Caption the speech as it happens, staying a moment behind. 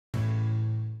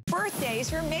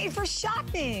birthdays are made for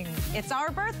shopping. It's our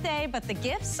birthday, but the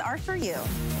gifts are for you.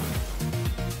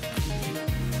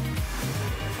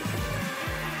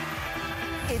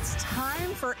 It's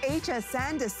time for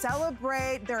HSN to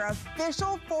celebrate their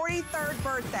official 43rd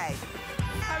birthday.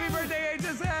 Happy birthday,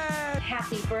 HSN!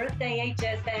 Happy birthday,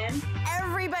 HSN.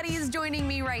 Everybody is joining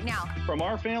me right now. From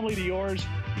our family to yours,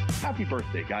 happy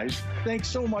birthday, guys. Thanks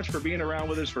so much for being around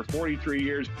with us for 43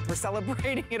 years. We're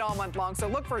celebrating it all month long, so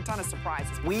look for a ton of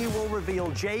surprises. We will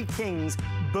reveal Jay King's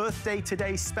Birthday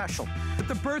Today special. But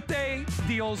the birthday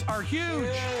deals are huge.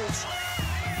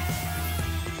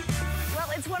 Well,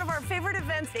 it's one of our favorite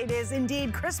events. It is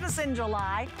indeed Christmas in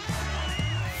July.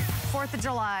 4th of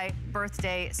July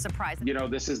birthday surprise. You know,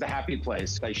 this is the happy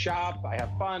place. I shop, I have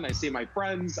fun, I see my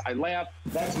friends, I laugh.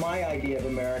 That's my idea of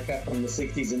America from the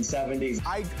 60s and 70s.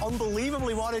 I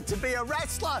unbelievably wanted to be a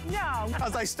wrestler. No.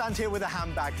 As I stand here with a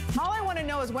handbag. All I want to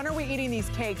know is, when are we eating these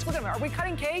cakes? Look at them. Are we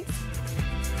cutting cakes?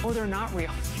 Oh, they're not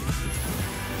real.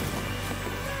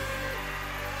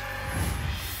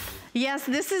 Yes,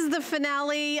 this is the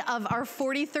finale of our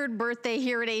 43rd birthday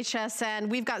here at HSN.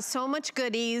 We've got so much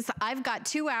goodies. I've got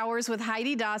 2 hours with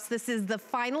Heidi Daus. This is the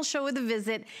final show of the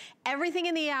visit. Everything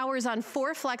in the hours on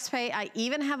 4 FlexPay. I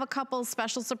even have a couple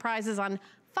special surprises on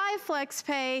 5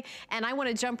 FlexPay, and I want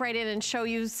to jump right in and show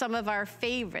you some of our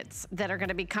favorites that are going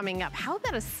to be coming up. How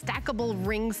about a stackable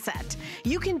ring set?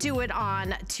 You can do it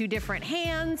on 2 different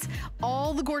hands.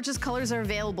 All the gorgeous colors are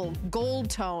available. Gold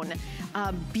tone,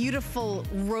 beautiful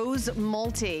rose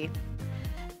multi.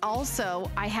 Also,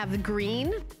 I have the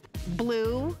green,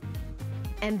 blue,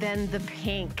 and then the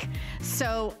pink.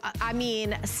 So, I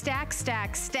mean, stack,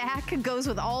 stack, stack goes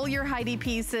with all your Heidi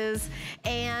pieces.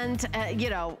 And,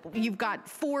 you know, you've got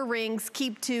 4 rings,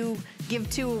 keep 2, give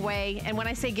 2 away. And when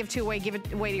I say give 2 away, give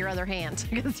it away to your other hand,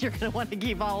 because you're gonna want to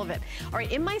keep all of it. All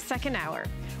right, in my second hour,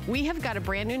 we have got a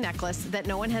brand new necklace that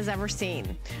no one has ever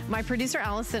seen. My producer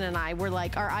Allison and I were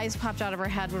like, our eyes popped out of our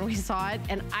head when we saw it.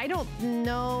 And I don't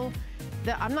know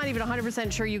that, I'm not even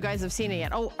 100% sure you guys have seen it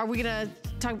yet. Oh, are we gonna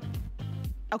talk?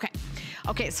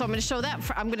 Okay, so I'm gonna show that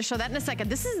in a second.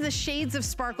 This is the Shades of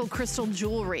Sparkle Crystal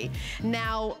Jewelry.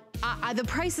 Now, the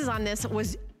prices on this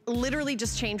was literally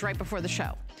just changed right before the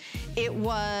show. It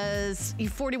was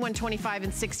 $41.25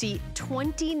 and $60,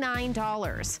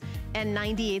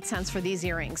 $29.98 for these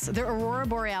earrings. The Aurora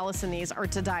Borealis in these are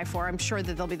to die for. I'm sure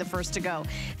that they'll be the first to go.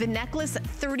 The necklace,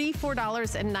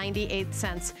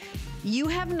 $34.98. You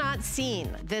have not seen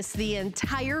this the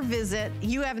entire visit.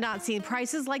 You have not seen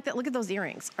prices like that. Look at those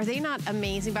earrings. Are they not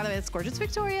amazing? By the way, it's gorgeous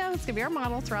Victoria. It's gonna be our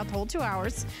model throughout the whole 2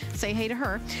 hours. Say hey to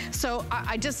her. So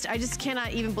I just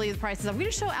cannot even believe the prices. I'm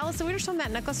gonna show Allison, we're gonna show them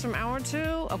that necklace from hour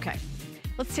 2. Okay.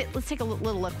 Let's take a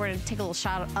little look. We're gonna take a little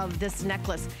shot of this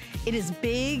necklace. It is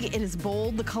big, it is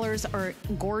bold, the colors are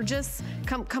gorgeous.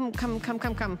 Come. I'm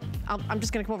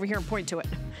just gonna come over here and point to it.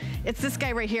 It's this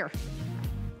guy right here.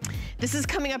 This is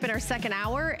coming up in our second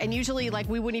hour, and usually like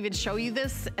we wouldn't even show you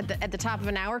this at the top of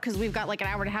an hour because we've got like an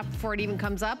hour and a half before it even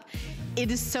comes up. It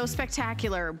is so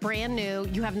spectacular, brand new.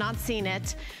 You have not seen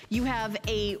it. You have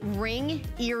a ring,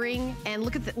 earring, and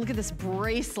look at this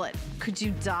bracelet. Could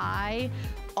you die?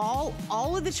 All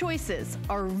of the choices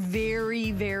are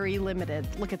very, very limited.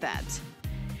 Look at that.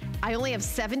 I only have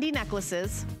 70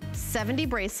 necklaces, 70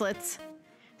 bracelets,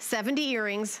 70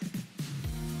 earrings,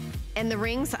 and the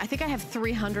rings, I think I have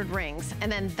 300 rings,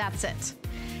 and then that's it.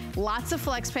 Lots of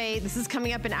FlexPay. This is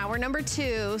coming up in hour number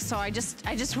 2, so I just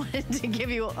wanted to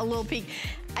give you a little peek.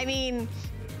 I mean,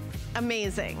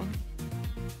 amazing.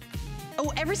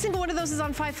 Oh, every single one of those is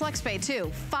on 5 FlexPay too.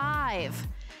 5.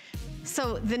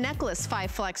 So the necklace,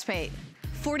 5 FlexPay,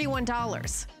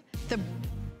 $41. The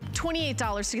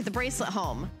 $28 to get the bracelet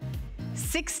home.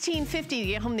 $16.50 to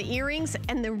get home the earrings,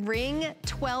 and the ring,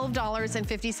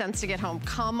 $12.50 to get home.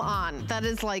 Come on, that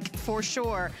is like for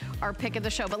sure our pick of the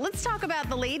show. But let's talk about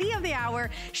the lady of the hour.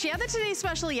 She had the Today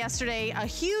Special yesterday, a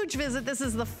huge visit. This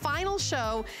is the final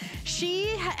show. She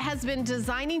has been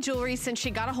designing jewelry since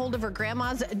she got a hold of her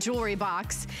grandma's jewelry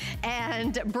box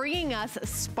and bringing us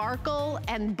sparkle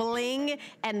and bling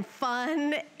and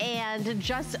fun and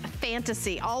just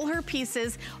fantasy. All her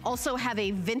pieces also have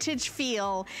a vintage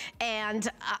feel, and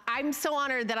I'm so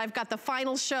honored that I've got the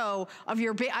final show of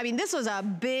your big, I mean, this was a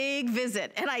big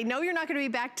visit, and I know you're not gonna be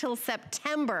back till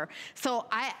September, so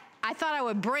I thought I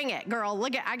would bring it, girl.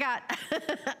 Look at, I got,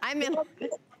 I'm in.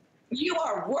 You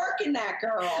are working that,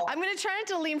 girl. I'm gonna try not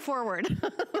to lean forward.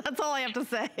 That's all I have to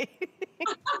say.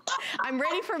 I'm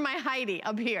ready for my Heidi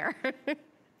up here.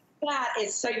 That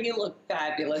is so, you look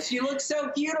fabulous. You look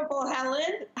so beautiful,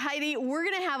 Helen. Heidi, we're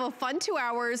gonna have a fun 2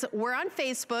 hours. We're on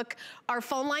Facebook. Our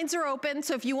phone lines are open,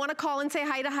 so if you wanna call and say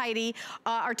hi to Heidi,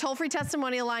 our toll-free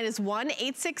testimonial line is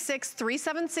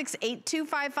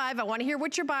 1-866-376-8255. I wanna hear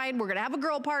what you're buying. We're gonna have a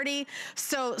girl party.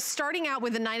 So starting out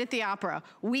with a night at the opera.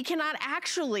 We cannot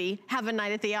actually have a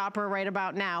night at the opera right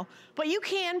about now, but you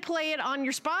can play it on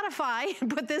your Spotify,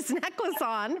 put this necklace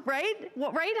on, right?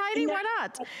 Well, right, Heidi? Why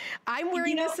not? I'm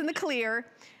wearing this in the clear.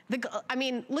 I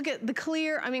mean, look at the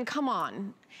clear. I mean, come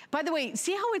on. By the way,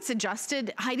 see how it's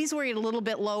adjusted? Heidi's wearing it a little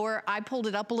bit lower. I pulled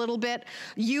it up a little bit.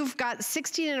 You've got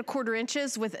 16 1/4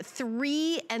 inches with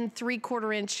 3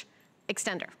 3/4 inch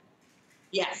extender.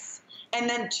 Yes. And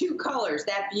then 2 colors.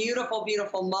 That beautiful,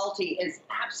 beautiful multi is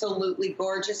absolutely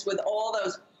gorgeous with all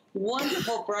those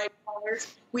wonderful bright colors.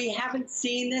 We haven't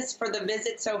seen this for the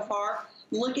visit so far.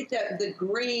 Look at the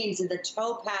greens and the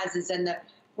topazes and the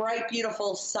bright,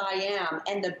 beautiful cyan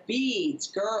and the beads,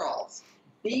 girls.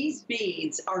 These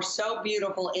beads are so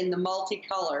beautiful in the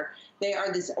multicolor. They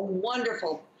are this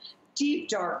wonderful, deep,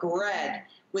 dark red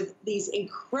with these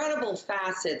incredible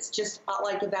facets, just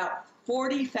like about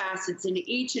 40 facets in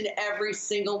each and every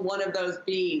single one of those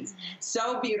beads.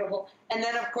 So beautiful. And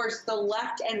then, of course, the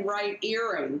left and right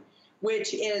earring,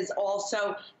 which is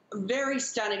also very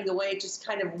stunning, the way it just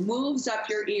kind of moves up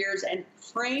your ears and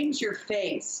frames your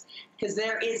face, because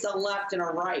there is a left and a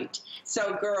right.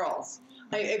 So girls,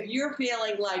 if you're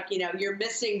feeling like, you know, you're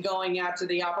missing going out to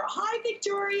the opera, hi,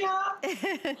 Victoria.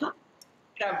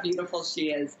 How beautiful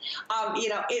she is. You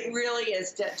know, it really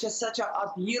is just such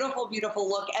a beautiful, beautiful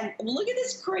look. And look at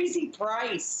this crazy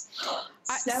price.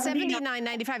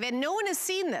 $79.95, and no one has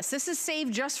seen this. This is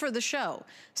saved just for the show.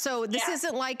 So this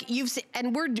isn't like you've seen,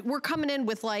 and we're coming in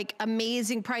with like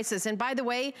amazing prices. And by the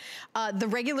way, the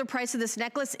regular price of this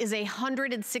necklace is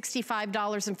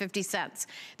 $165.50.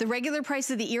 The regular price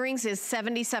of the earrings is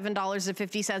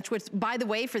 $77.50, which, by the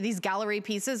way, for these gallery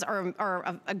pieces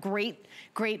are a great,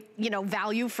 you know,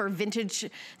 value for vintage,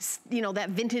 you know, that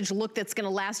vintage look that's gonna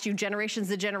last you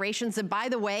generations and generations. And by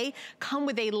the way, come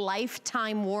with a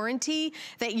lifetime warranty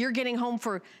that you're getting home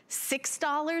for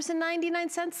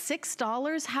 $6.99,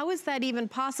 $6? How is that even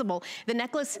possible? The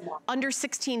necklace under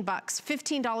 16 bucks,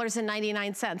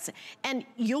 $15.99. And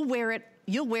you'll wear it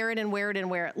and wear it and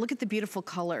wear it. Look at the beautiful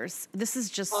colors. This is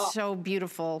just so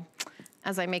beautiful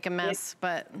as I make a mess,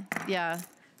 but yeah.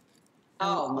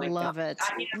 Oh, I love it.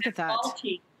 I mean, look at that.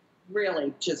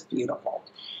 Really just beautiful.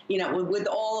 You know, with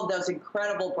all of those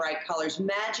incredible bright colors.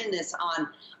 Imagine this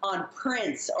on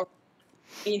prints, or,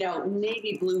 you know,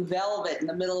 navy blue velvet in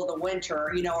the middle of the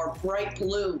winter, you know, or bright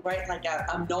blue, right, like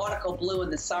a nautical blue in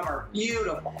the summer.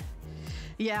 Beautiful.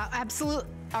 Yeah, absolutely.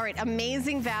 All right,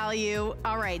 amazing value.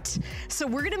 All right, so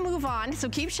we're gonna move on. So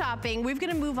keep shopping. We're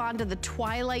gonna move on to the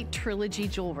Twilight Trilogy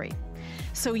jewelry.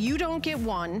 So you don't get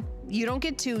one, you don't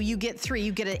get two, you get three.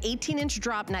 You get an 18-inch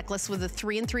drop necklace with a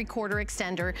 3 3/4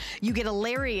 extender. You get a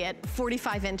lariat,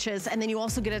 45 inches, and then you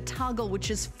also get a toggle,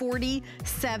 which is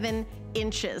 47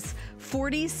 inches.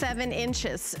 47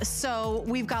 inches. So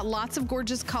we've got lots of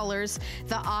gorgeous colors.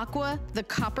 The aqua, the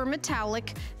copper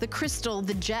metallic, the crystal,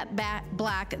 the jet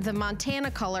black, the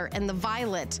Montana color, and the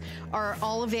violet are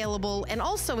all available. And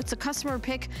also, it's a customer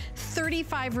pick,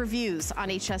 35 reviews on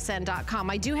hsn.com.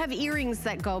 I do have earrings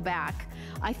that go back.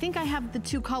 I think I have the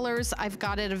 2 colors. I've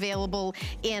got it available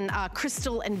in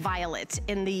crystal and violet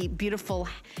in the beautiful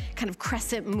kind of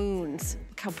crescent moons.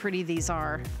 Look how pretty these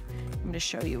are. I'm gonna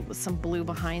show you with some blue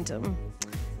behind them.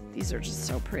 These are just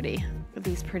so pretty. Look at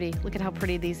these pretty, look at how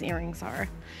pretty these earrings are.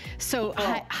 So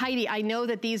Heidi, I know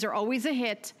that these are always a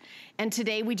hit, and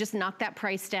today we just knocked that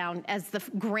price down as the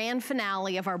grand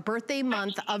finale of our birthday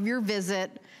month of your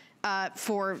visit.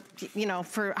 For, you know,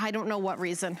 for I don't know what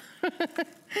reason.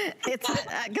 It's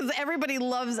because everybody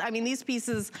loves, I mean, these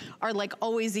pieces are like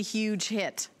always a huge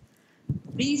hit.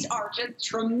 These are just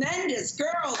tremendous,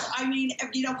 girls. I mean,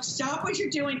 you know, stop what you're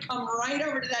doing, come right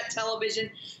over to that television,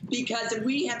 because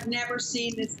we have never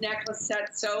seen this necklace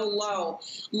set so low.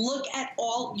 Look at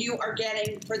all you are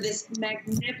getting for this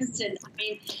magnificent, I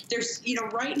mean, there's, you know,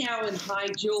 right now in high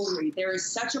jewelry, there is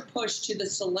such a push to the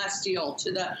celestial,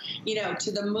 to the, you know,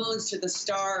 to the moons, to the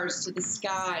stars, to the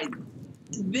skies.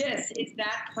 This is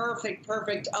that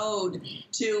perfect ode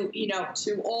to, you know,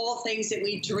 to all things that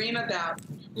we dream about.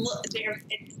 Look, there's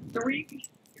 3,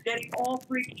 you're getting all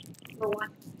 3 for one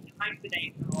time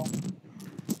today, girl.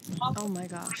 Oh my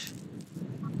gosh.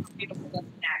 Beautiful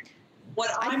neck.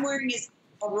 What I'm wearing is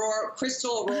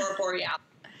crystal aurora borealis.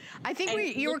 I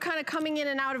think you were kind of coming in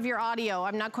and out of your audio.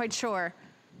 I'm not quite sure.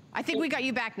 I think we got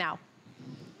you back now.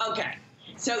 Okay.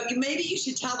 So maybe you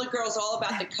should tell the girls all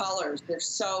about the colors. They're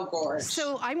so gorgeous.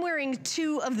 So I'm wearing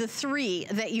 2 of the 3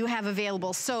 that you have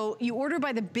available. So you order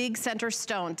by the big center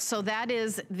stone. So that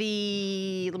is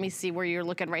the, let me see where you're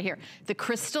looking right here. The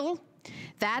crystal.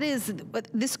 That is,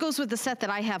 this goes with the set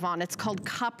that I have on. It's called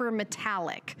Copper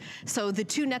Metallic. So the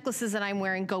 2 necklaces that I'm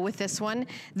wearing go with this one.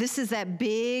 This is that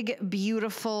big,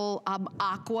 beautiful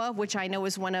aqua, which I know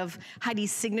is one of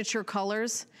Heidi's signature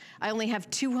colors. I only have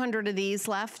 200 of these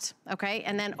left, okay?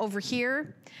 And then over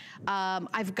here,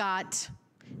 I've got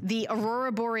the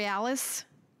Aurora Borealis,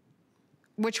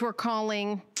 which we're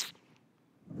calling,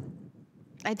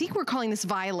 I think we're calling this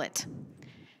Violet.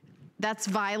 That's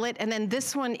violet, and then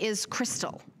this one is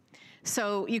crystal.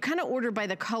 So you kind of order by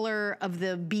the color of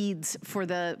the beads for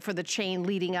the chain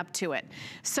leading up to it.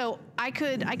 So I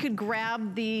could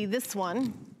grab this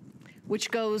one,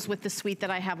 which goes with the suite that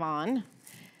I have on,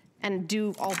 and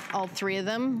do all 3 of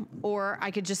them, or I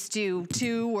could just do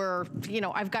 2, or, you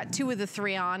know, I've got 2 of the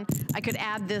 3 on. I could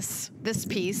add this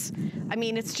piece. I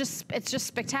mean, it's just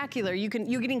spectacular. You're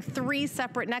getting 3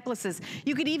 separate necklaces.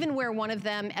 You could even wear one of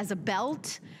them as a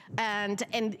belt, and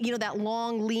you know, that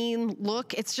long, lean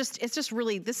look. It's just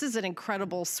really, this is an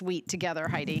incredible suite together,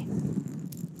 Heidi.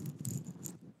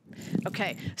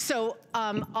 Okay, so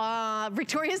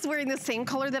Victoria's wearing the same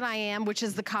color that I am, which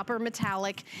is the copper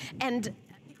metallic, and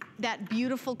that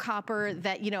beautiful copper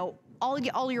that, you know,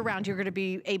 all year round, you're gonna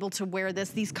be able to wear this.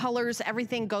 These colors,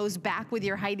 everything goes back with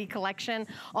your Heidi collection.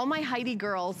 All my Heidi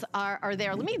girls are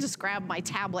there. Let me just grab my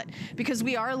tablet because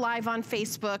we are live on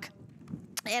Facebook.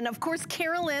 And of course,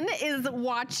 Carolyn is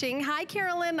watching. Hi,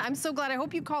 Carolyn. I'm so glad. I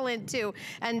hope you call in too.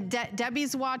 And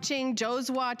Debbie's watching. Joe's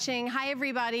watching. Hi,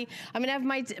 everybody. I'm gonna have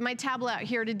my tablet out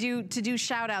here to do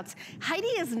shout outs. Heidi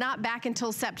is not back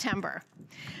until September.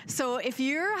 So if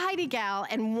you're a Heidi gal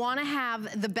and want to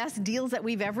have the best deals that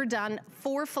we've ever done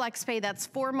for FlexPay, that's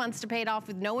 4 months to pay it off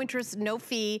with no interest, no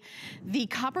fee. The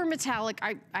copper metallic,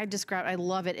 I just grabbed, I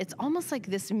love it. It's almost like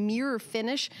this mirror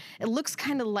finish. It looks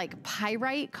kind of like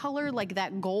pyrite color, like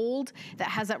that gold that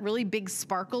has that really big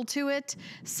sparkle to it.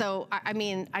 So, I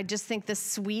mean, I just think this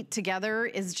suite together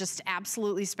is just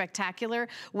absolutely spectacular.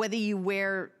 Whether you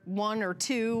wear 1 or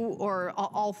 2 or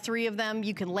all 3 of them,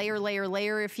 you can layer, layer,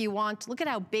 layer if you want. Look at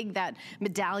how big that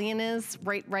medallion is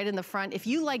right in the front. If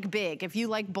you like big, if you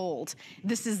like bold,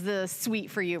 this is the suite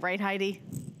for you, right, Heidi?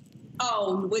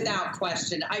 Oh, without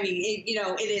question. I mean,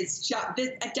 it is just,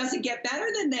 it doesn't get better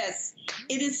than this.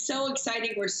 It is so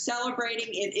exciting. We're celebrating.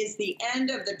 It is the end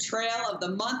of the trail of the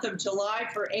month of July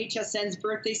for HSN's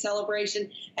birthday celebration,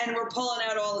 and we're pulling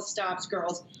out all the stops,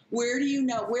 girls. Where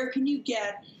can you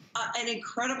get an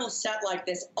incredible set like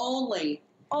this only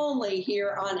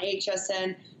here on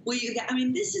HSN? I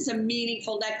mean, this is a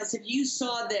meaningful necklace. If you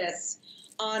saw this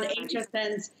on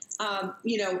HSN's,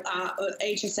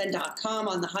 HSN.com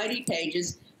on the Heidi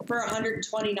pages for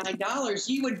 $129,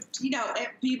 you would,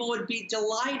 people would be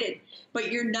delighted.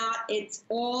 But you're not. It's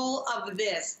all of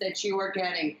this that you are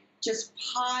getting. Just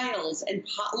piles and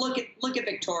look at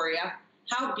Victoria.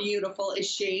 How beautiful is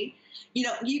she? You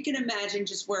know, you can imagine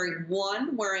just wearing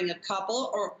one, wearing a couple,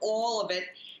 or all of it.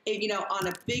 On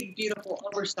a big, beautiful,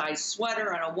 oversized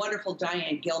sweater, on a wonderful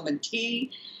Diane Gilman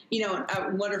tee, a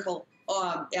wonderful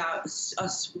a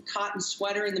cotton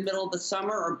sweater in the middle of the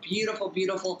summer, or beautiful,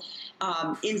 beautiful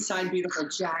inside beautiful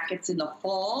jackets in the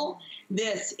fall.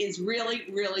 This is really,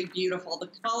 really beautiful.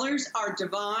 The colors are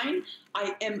divine.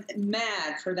 I am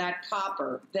mad for that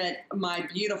copper that my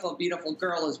beautiful, beautiful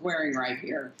girl is wearing right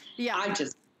here. Yeah.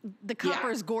 The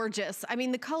copper is gorgeous. I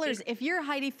mean, the colors, if you're a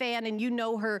Heidi fan and you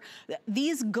know her,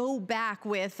 these go back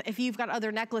with, if you've got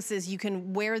other necklaces, you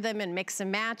can wear them and mix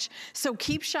and match. So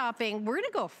keep shopping. We're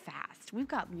gonna go fast. We've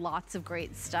got lots of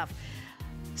great stuff.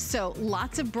 So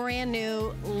lots of brand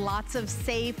new, lots of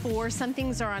save for. Some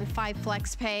things are on 5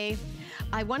 Flex Pay.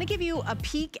 I wanna give you a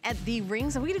peek at the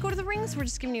rings. Are we gonna go to the rings? We're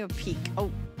just giving you a peek. Oh,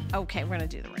 okay, we're gonna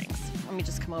do the rings. Let me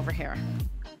just come over here.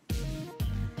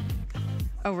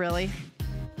 Oh, really?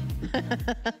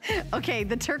 Okay,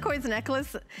 the turquoise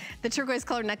necklace, the turquoise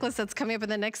color necklace that's coming up in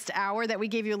the next hour that we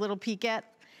gave you a little peek at,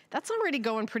 that's already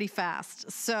going pretty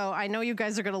fast. So I know you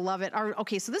guys are gonna love it.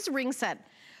 Okay, so this ring set,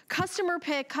 customer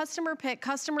pick, customer pick,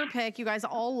 customer pick. You guys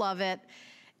all love it.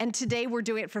 And today we're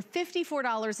doing it for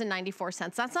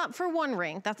 $54.94. That's not for 1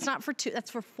 ring, that's not for 2,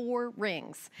 that's for 4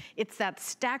 rings. It's that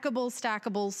stackable,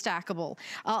 stackable, stackable.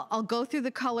 I'll go through the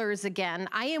colors again.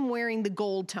 I am wearing the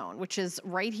gold tone, which is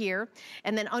right here.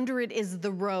 And then under it is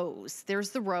the rose. There's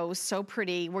the rose, so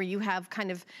pretty, where you have kind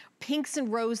of pinks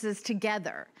and roses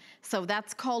together. So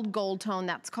that's called gold tone,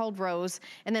 that's called rose.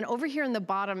 And then over here in the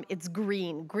bottom, it's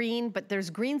green, but there's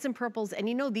greens and purples. And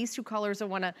you know these two colors are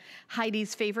one of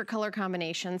Heidi's favorite color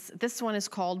combinations. This one is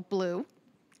called blue.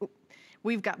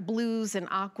 We've got blues and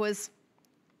aquas.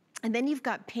 And then you've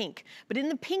got pink, but in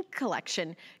the pink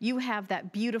collection, you have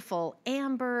that beautiful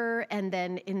amber, and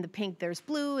then in the pink there's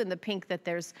blue, in the pink that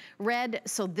there's red.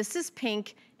 So this is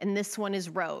pink, and this one is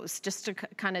rose, just to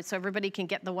kind of, so everybody can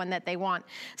get the one that they want.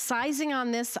 Sizing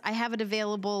on this, I have it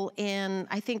available in,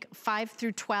 I think, 5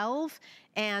 through 12.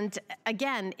 And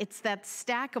again, it's that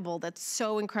stackable that's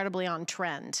so incredibly on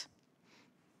trend.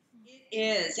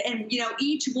 Is, and you know,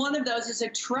 each one of those is a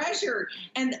treasure.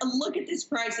 And look at this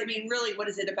price. I mean, really, what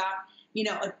is it, about, you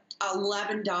know,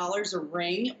 $11 a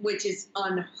ring, which is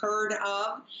unheard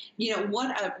of. You know,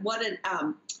 what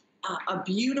a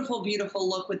beautiful, beautiful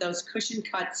look with those cushion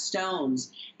cut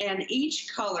stones. And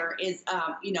each color is,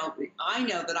 you know, I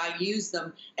know that I use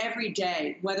them every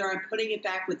day, whether I'm putting it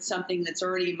back with something that's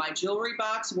already in my jewelry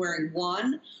box, wearing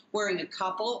one, wearing a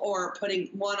couple, or putting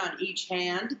one on each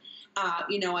hand.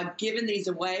 You know, I've given these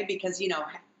away because, you know,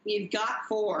 you've got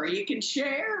 4, you can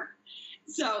share.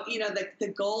 So, you know, the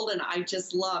golden I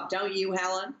just love. Don't you,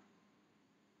 Helen?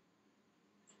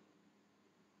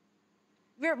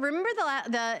 Remember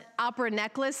the opera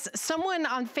necklace? Someone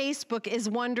on Facebook is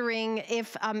wondering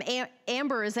if,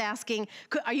 Amber is asking,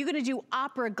 are you gonna do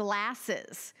opera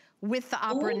glasses with the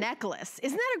opera necklace?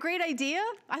 Isn't that a great idea?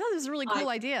 I thought this was a really cool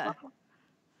idea.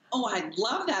 Oh, I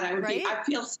love that. I would be, I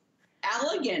feel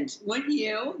elegant, wouldn't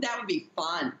you? That would be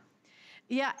fun.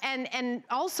 Yeah, and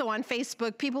also on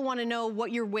Facebook, people want to know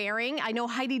what you're wearing. I know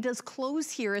Heidi does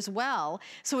clothes here as well.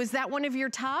 So is that one of your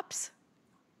tops?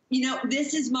 You know,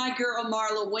 this is my girl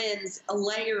Marla Wynn's a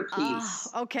layer piece.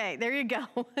 Oh, okay, there you go.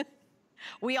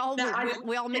 we all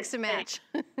mix and match.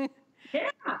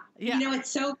 Yeah. You know, it's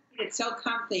so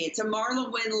comfy. It's a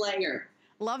Marla Wynn layer.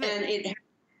 Love it. And it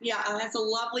has a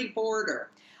lovely border.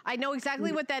 I know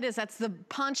exactly what that is. That's the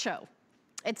poncho.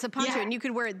 It's a poncho, and you could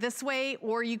wear it this way,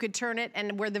 or you could turn it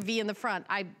and wear the V in the front.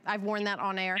 I've worn that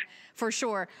on air for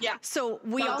sure. Yeah. So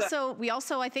we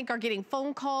also I think are getting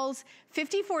phone calls,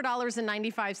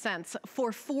 $54.95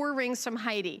 for 4 rings from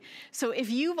Heidi. So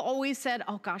if you've always said,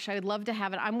 oh gosh, I would love to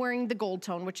have it. I'm wearing the gold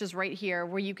tone, which is right here,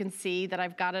 where you can see that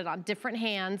I've got it on different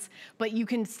hands, but you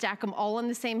can stack them all on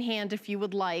the same hand if you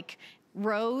would like.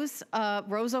 Rose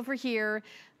over here,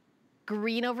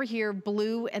 green over here,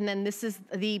 blue, and then this is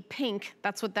the pink.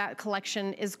 That's what that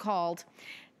collection is called.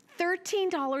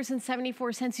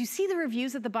 $13.74. You see the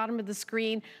reviews at the bottom of the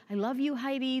screen. I love you,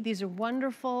 Heidi. These are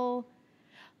wonderful.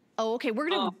 Oh, okay, we're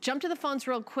gonna jump to the phones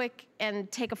real quick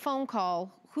and take a phone call.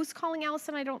 Who's calling,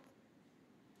 Allison?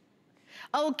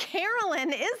 Oh,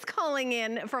 Carolyn is calling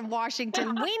in from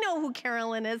Washington. We know who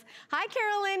Carolyn is. Hi,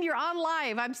 Carolyn, you're on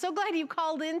live. I'm so glad you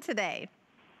called in today.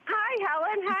 Hi,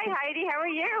 Helen. Hi, Heidi. How are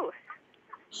you?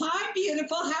 Hi,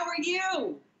 beautiful. How are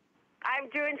you? I'm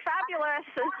doing fabulous,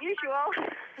 as usual.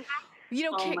 You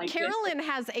know, Carolyn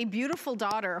has a beautiful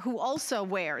daughter who also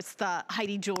wears the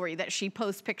Heidi jewelry that she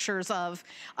posts pictures of.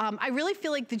 I really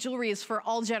feel like the jewelry is for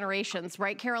all generations,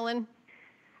 right, Carolyn?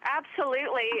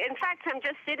 Absolutely. In fact, I'm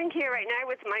just sitting here right now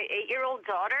with my 8-year-old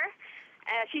daughter.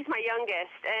 She's my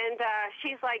youngest, and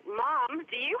she's like, Mom,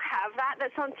 do you have that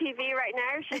that's on TV right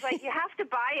now? She's like, you have to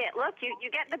buy it. Look, you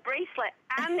get the bracelet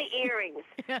and the earrings.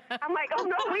 I'm like, oh,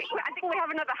 no, I think we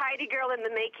have another Heidi girl in the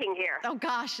making here. Oh,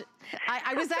 gosh.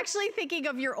 I was actually thinking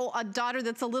of your daughter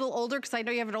that's a little older, because I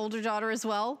know you have an older daughter as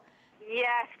well.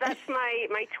 Yes, that's my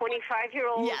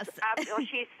 25-year-old. Yes.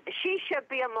 She should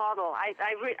be a model. I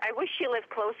wish she lived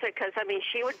closer, because, I mean,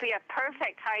 she would be a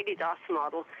perfect Heidi Daus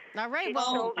model. All right. She's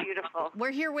well, so beautiful.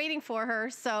 We're here waiting for her.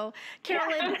 So,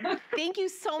 Carolyn, thank you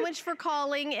so much for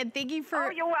calling, and thank you for... Oh,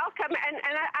 you're welcome. And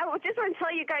I just want to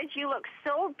tell you guys, you look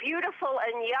so beautiful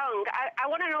and young. I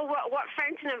want to know what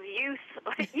fountain of youth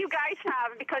you guys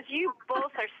have, because you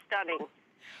both are stunning.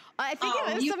 I think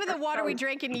it was some of the water we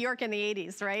drank in New York in the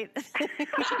 80s, right?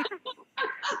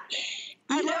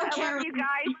 I love you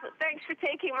guys. Thanks for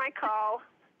taking my call.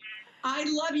 I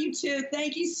love you too.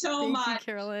 Thank you so much. Thank you,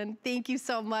 Carolyn. Thank you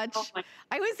so much.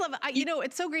 I always love, you know,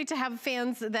 it's so great to have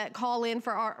fans that call in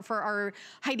for our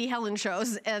Heidi Helen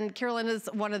shows, and Carolyn is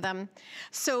one of them.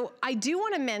 So I do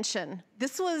want to mention,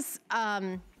 this was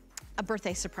a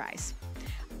birthday surprise.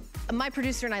 My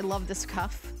producer and I love this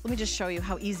cuff. Let me just show you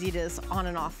how easy it is on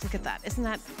and off. Look at that. Isn't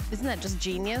that just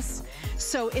genius?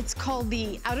 So it's called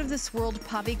the Out of This World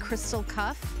Pave Crystal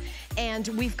Cuff, and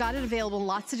we've got it available in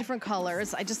lots of different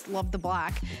colors. I just love the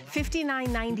black.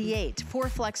 $59.98 for a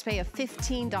flex pay of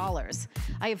 $15.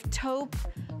 I have taupe,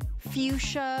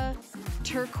 fuchsia,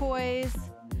 turquoise.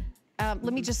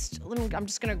 I'm just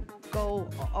gonna go,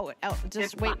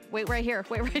 just wait right here,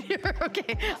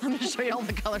 Okay, I'm gonna show you all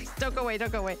the colors. Don't go away.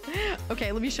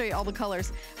 Okay, let me show you all the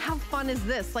colors. How fun is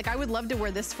this? Like, I would love to wear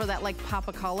this for that, like, pop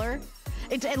of color.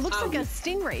 It looks like a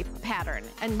stingray pattern.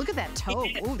 And look at that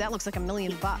taupe. Ooh, that looks like $1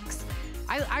 million.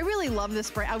 I really love this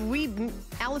brand.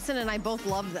 Allison and I both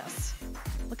love this.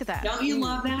 Look at that. Don't you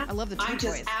love that? I love the turquoise. I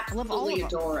just absolutely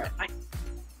adore it.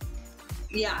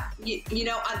 Yeah,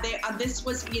 this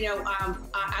was,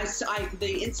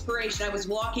 the inspiration. I was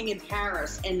walking in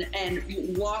Paris and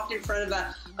walked in front of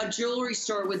a jewelry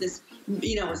store with this,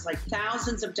 it was like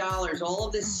thousands of dollars, all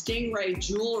of this stingray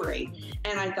jewelry.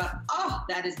 And I thought, oh,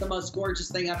 that is the most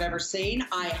gorgeous thing I've ever seen.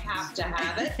 I have to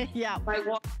have it. Yeah. I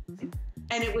walked,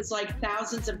 and it was like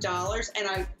thousands of dollars. And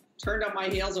I turned on my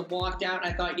heels and walked out.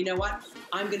 And I thought, you know what?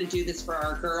 I'm going to do this for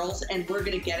our girls, and we're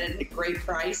going to get it at a great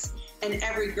price. And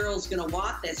every girl's going to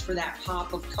want this for that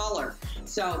pop of color.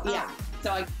 So, yeah.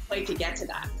 So I can't wait to get to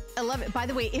that. I love it. By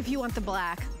the way, if you want the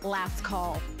black, last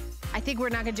call. I think we're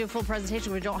not going to do a full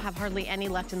presentation. We don't have hardly any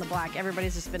left in the black.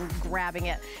 Everybody's just been grabbing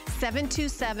it.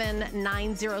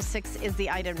 727-906 is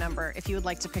the item number if you would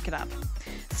like to pick it up.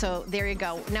 So there you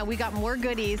go. Now we got more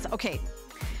goodies. Okay.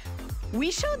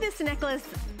 We showed this necklace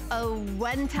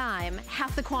one time.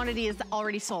 Half the quantity is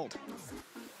already sold.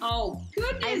 Oh,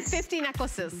 goodness. I have 50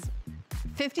 necklaces,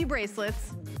 50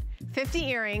 bracelets, 50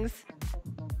 earrings,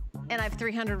 and I have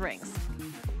 300 rings.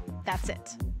 That's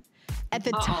it. At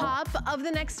the top of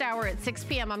the next hour at 6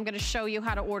 p.m., I'm going to show you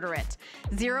how to order it.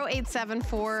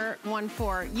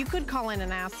 087414. You could call in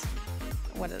and ask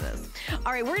what it is.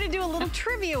 All right, we're going to do a little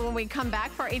trivia when we come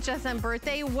back for our HSN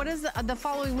birthday. What is the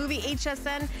following movie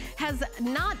HSN has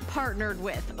not partnered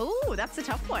with? Ooh, that's a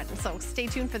tough one. So stay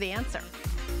tuned for the answer.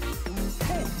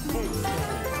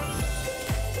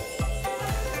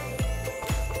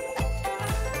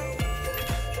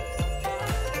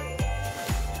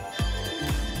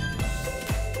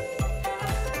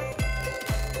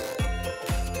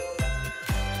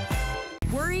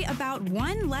 Worry about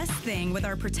one less thing with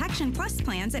our Protection Plus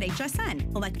plans at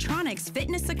HSN. Electronics,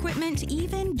 fitness equipment,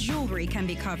 even jewelry can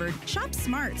be covered. Shop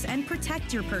smart and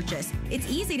protect your purchase. It's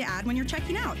easy to add when you're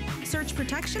checking out. Search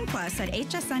Protection Plus at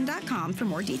hsn.com for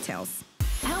more details.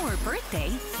 Our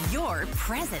birthday, your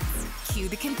presents. Cue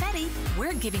the confetti.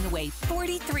 We're giving away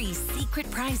 43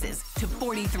 secret prizes to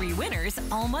 43 winners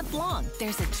all month long.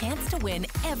 There's a chance to win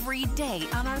every day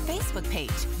on our Facebook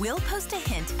page. We'll post a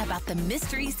hint about the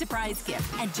mystery surprise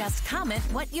gift and just comment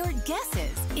what your guess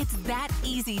is. It's that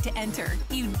easy to enter.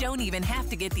 You don't even have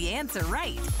to get the answer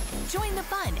right. Join the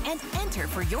fun and enter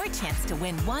for your chance to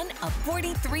win one of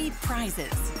 43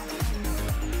 prizes.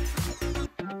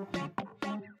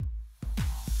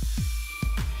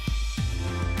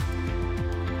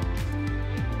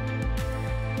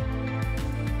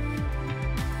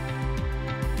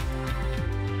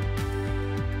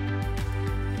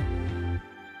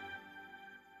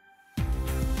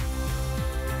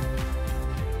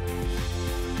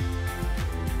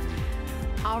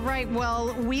 All right,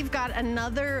 well, we've got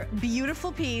another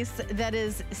beautiful piece that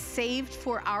is saved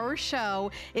for our show.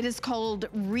 It is called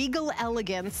Regal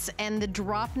Elegance, and the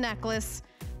drop necklace,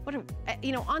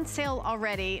 on sale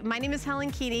already. My name is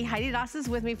Helen Keeney. Heidi Daus is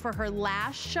with me for her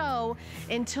last show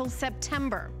until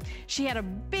September. She had a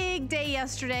big day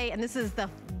yesterday, and this is the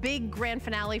big grand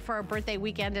finale for our birthday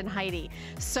weekend in Heidi.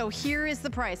 So here is the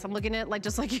price. I'm looking at it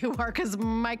just like you are, because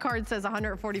my card says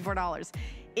 $144.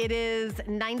 It is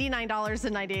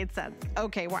 $99.98.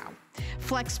 Okay, wow.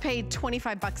 Flex paid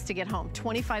 $25 to get home.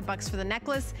 $25 for the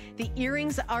necklace. The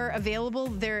earrings are available.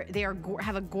 They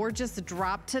have a gorgeous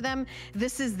drop to them.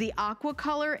 This is the aqua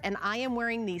color, and I am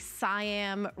wearing the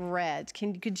cyan red.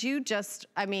 Could you just,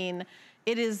 it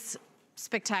is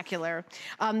spectacular.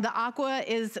 The aqua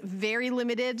is very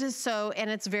limited, and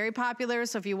it's very popular.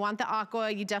 So if you want the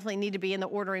aqua, you definitely need to be in the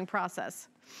ordering process.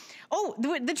 Oh, the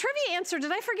trivia answer,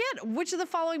 did I forget? Which of the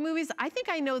following movies? I think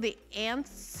I know the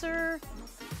answer.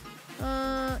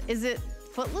 Is it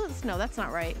Footloose? No, that's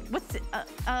not right. What's it?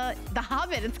 The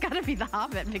Hobbit. It's gotta be The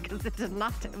Hobbit because it is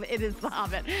not, it is The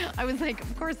Hobbit. I was like,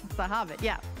 of course it's The Hobbit,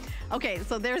 yeah. Okay,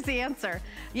 so there's the answer.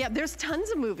 Yeah, there's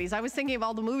tons of movies. I was thinking of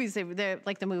all the movies,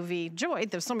 like the movie Joy.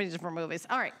 There's so many different movies.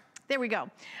 All right, there we go.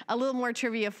 A little more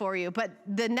trivia for you. But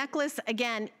the necklace,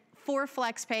 again, for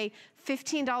flex pay,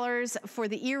 $15 for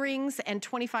the earrings and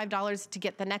 $25 to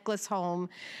get the necklace home.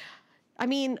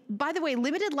 By the way,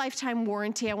 limited lifetime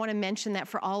warranty, I want to mention that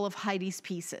for all of Heidi's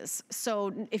pieces.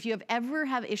 So if you ever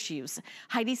have issues,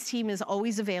 Heidi's team is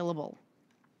always available.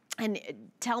 And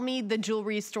tell me the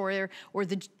jewelry store or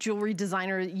the jewelry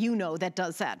designer you know that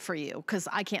does that for you, because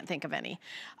I can't think of any.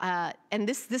 And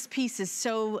this piece is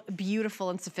so beautiful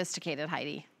and sophisticated,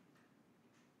 Heidi.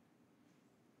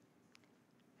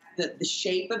 The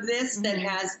shape of this that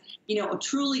has, you know,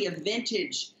 truly a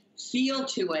vintage feel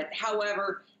to it.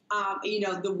 However, you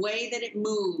know, the way that it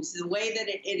moves, the way that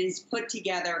it is put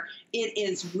together, it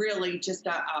is really just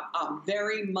a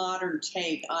very modern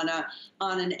take on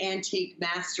an antique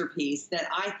masterpiece that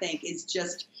I think is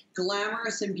just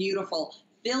glamorous and beautiful,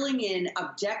 filling in a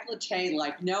décolleté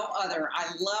like no other. I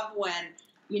love when,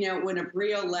 you know, when a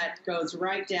briolette goes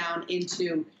right down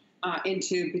into in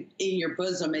your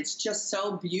bosom. It's just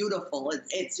so beautiful.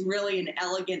 It's really an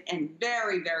elegant and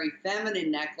very, very feminine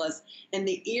necklace. And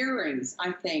the earrings,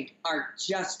 I think, are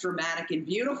just dramatic and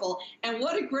beautiful. And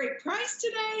what a great price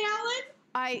today,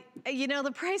 Ellen. You know,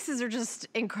 the prices are just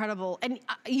incredible. And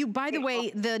by the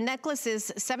way, the necklace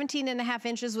is 17.5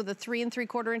 inches with a 3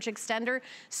 3/4 inch extender.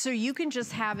 So you can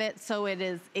just have it so it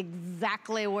is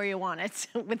exactly where you want it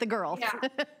with the girls,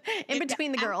 in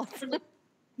between the girls.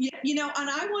 Yeah, you know, and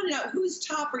I want to know, whose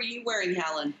top are you wearing,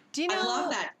 Helen? Do you know? I love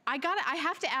that. I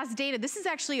have to ask Dana. This is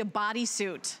actually a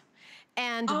bodysuit,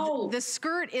 and the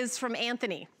skirt is from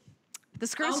Anthony. The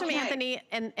skirt's from Anthony,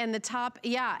 and the top,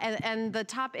 and the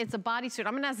top, it's a bodysuit.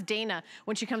 I'm gonna ask Dana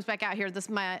when she comes back out here,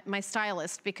 my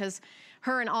stylist, because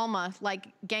her and Alma like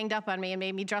ganged up on me and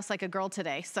made me dress like a girl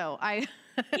today. So I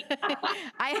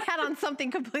had on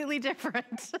something completely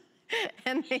different.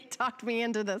 And they talked me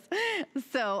into this.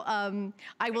 So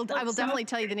I will definitely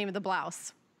tell you the name of the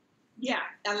blouse. Yeah,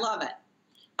 I love it.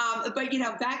 But, you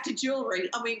know, back to jewelry.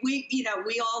 I mean,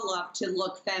 we all love to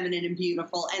look feminine and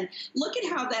beautiful. And look at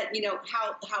how that, you know,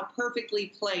 how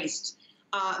perfectly placed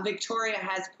Victoria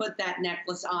has put that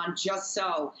necklace on just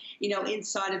so, you know,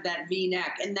 inside of that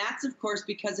V-neck. And that's, of course,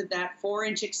 because of that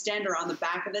 4-inch extender on the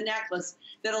back of the necklace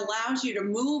that allows you to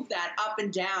move that up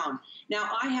and down. Now,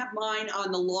 I have mine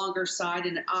on the longer side,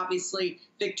 and obviously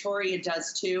Victoria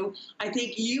does too. I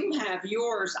think you have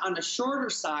yours on the shorter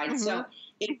side, so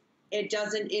it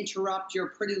doesn't interrupt your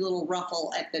pretty little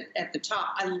ruffle at the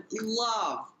top.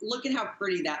 Look at how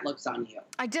pretty that looks on you.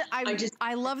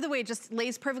 I love the way it just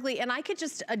lays perfectly, and I could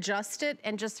just adjust it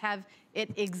and just have it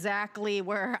exactly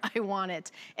where I want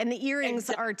it. And the earrings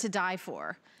are to die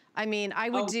for. I mean, I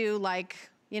would do like,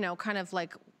 you know, kind of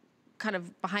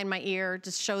behind my ear,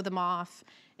 just show them off.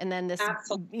 And then this,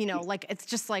 you know, like, it's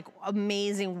just like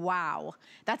amazing. Wow.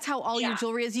 That's how all your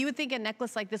jewelry is. You would think a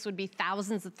necklace like this would be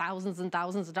thousands and thousands and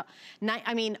thousands of dollars.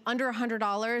 I mean, under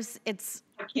 $100, it's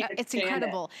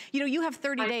incredible. You know, you have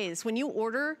 30 days. When you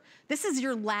order, this is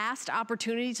your last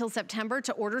opportunity till September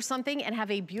to order something and have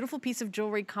a beautiful piece of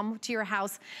jewelry come to your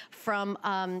house from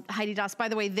Heidi Daus. By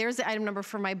the way, there's the item number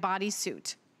for my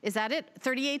bodysuit. Is that it?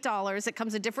 $38. It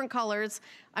comes in different colors.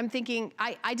 I'm thinking,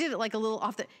 I did it like a little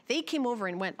off the, they came over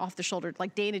and went off the shoulder.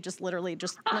 Like Dana just literally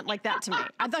just went like that to me.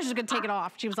 I thought she was gonna take it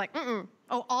off. She was like, Oh,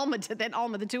 Alma did that,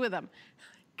 Alma, the two of them.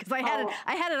 Because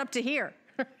I had it up to here.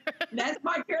 That's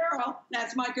my girl.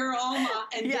 That's my girl, Alma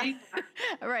and Dana.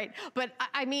 Right, but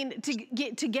I mean, to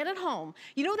get it home,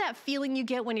 you know that feeling you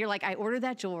get when you're like, I ordered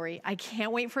that jewelry, I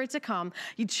can't wait for it to come.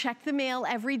 You check the mail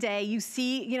every day. You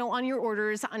see, you know, on your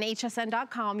orders on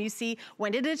hsn.com, you see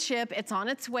when did it ship? It's on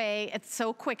its way. It's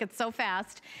so quick. It's so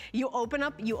fast. You open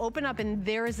up, and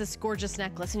there is this gorgeous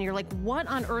necklace, and you're like, what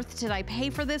on earth did I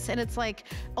pay for this? And it's like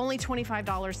only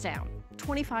 $25 down.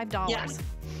 $25. Yes.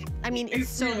 I mean, it's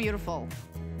so beautiful.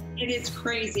 It is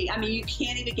crazy. I mean, you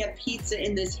can't even get pizza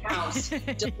in this house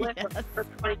delivered for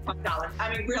 $25.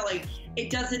 I mean, really, it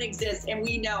doesn't exist. And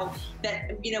we know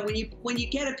that, you know, when you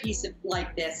get a piece of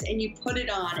like this and you put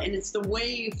it on and it's the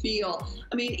way you feel.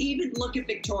 I mean, even look at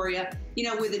Victoria, you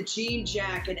know, with a jean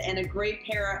jacket and a great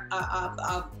pair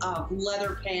of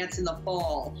leather pants in the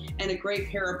fall and a great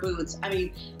pair of boots. I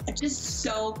mean, just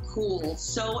so cool,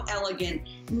 so elegant,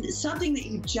 something that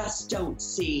you just don't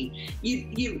see.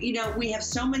 You know, we have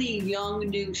so many young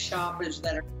new shoppers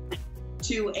that are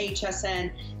to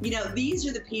HSN. You know, these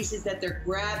are the pieces that they're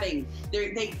grabbing.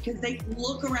 Because they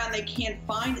look around, they can't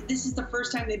find it. This is the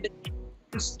first time they've been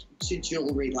to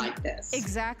jewelry like this.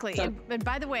 Exactly. So, and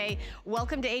by the way,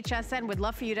 welcome to HSN. We'd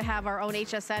love for you to have our own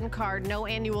HSN card, no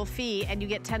annual fee, and you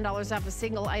get $10 off a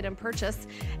single item purchase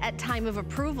at time of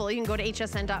approval. You can go to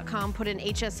hsn.com, put an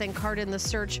HSN card in the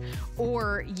search,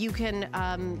 or you can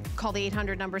call the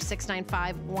 800 number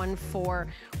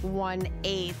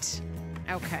 695-1418.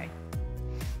 Okay.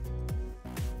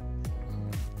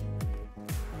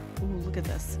 Ooh, look at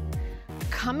this.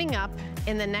 Coming up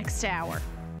in the next hour.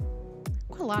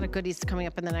 A lot of goodies coming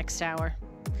up in the next hour.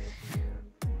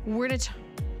 I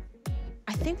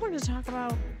think we're going to talk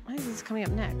about, I think this is coming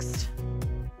up next.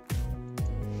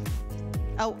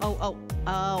 Oh,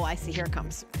 I see. Here it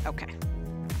comes. Okay.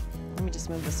 Let me just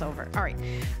move this over. All right.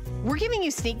 We're giving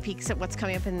you sneak peeks at what's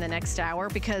coming up in the next hour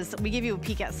because we give you a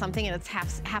peek at something and it's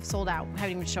half sold out. We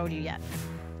haven't even showed you yet.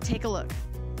 Take a look.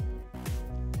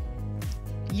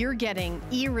 You're getting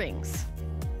earrings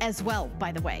as well,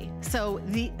 by the way. So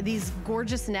these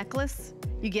gorgeous necklace,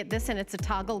 you get this and it's a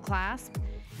toggle clasp.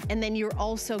 And then you're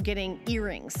also getting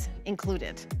earrings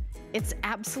included. It's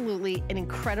absolutely an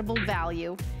incredible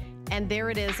value. And there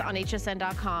it is on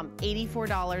hsn.com,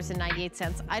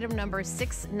 $84.98. Item number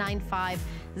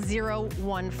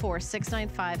 695014,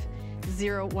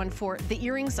 695014. The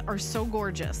earrings are so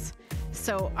gorgeous.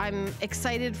 So I'm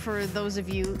excited for those of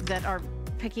you that are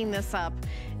picking this up.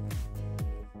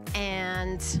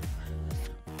 And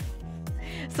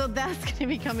so that's gonna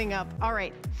be coming up. All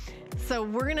right, so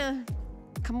we're gonna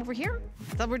come over here. Is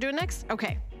that what we're doing next?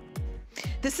 Okay.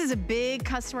 This is a big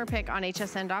customer pick on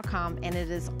hsn.com and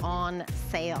it is on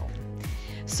sale.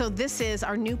 So this is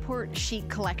our Newport Chic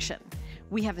collection.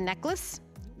 We have a necklace,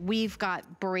 we've got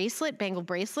bangle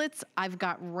bracelets, I've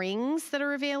got rings that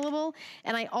are available,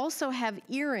 and I also have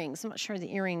earrings. I'm not sure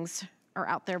the earrings are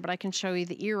out there, but I can show you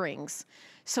the earrings.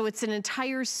 So it's an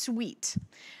entire suite.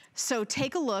 So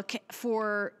take a look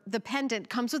for the pendant,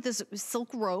 comes with this silk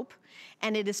rope,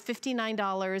 and it is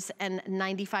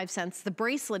 $59.95. The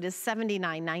bracelet is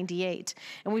 $79.98.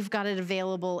 And we've got it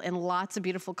available in lots of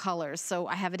beautiful colors. So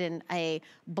I have it in a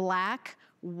black,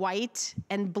 white,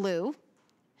 and blue.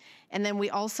 And then we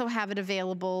also have it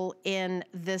available in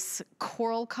this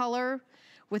coral color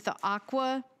with the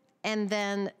aqua, and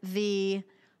then the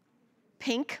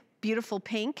pink, beautiful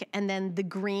pink, and then the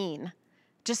green.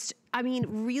 Just, I mean,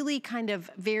 really kind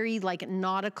of very like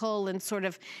nautical and sort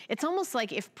of, it's almost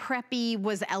like if preppy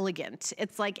was elegant.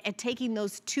 It's like taking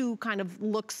those two kind of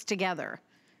looks together.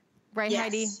 Right, yes.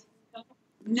 Heidi?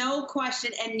 No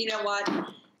question. And you know what?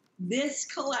 This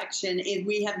collection,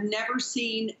 we have never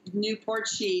seen Newport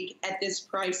Chic at this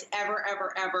price ever,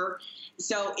 ever, ever.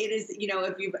 So it is, you know,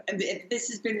 if this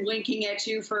has been winking at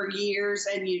you for years,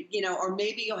 and you know, or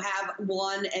maybe you have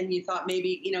one and you thought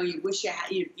maybe, you know, you wish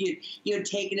you had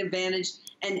taken advantage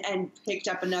and picked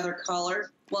up another color.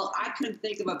 Well, I couldn't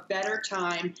think of a better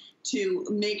time to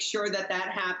make sure that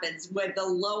happens with the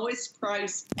lowest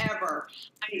price ever.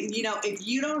 You know, if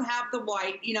you don't have the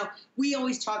white, you know, we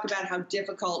always talk about how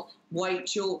difficult white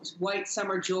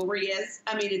summer jewelry is.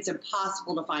 I mean, it's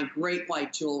impossible to find great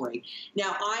white jewelry.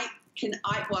 Now, I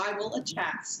will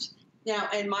attest. Now,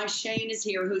 and my Shane is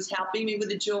here, who's helping me with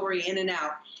the jewelry in and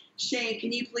out. Shane,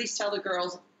 can you please tell the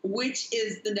girls which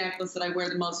is the necklace that I wear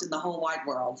the most in the whole wide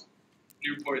world?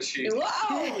 Newport Chic.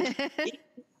 Whoa!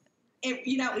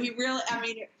 You know, he really, I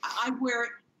mean, I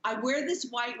wear this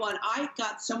white one. I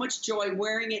got so much joy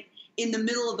wearing it in the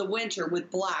middle of the winter with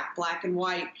black and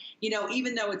white. You know,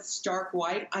 even though it's stark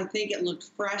white, I think it looked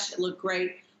fresh. It looked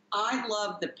great. I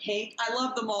love the pink. I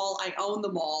love them all. I own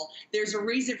them all. There's a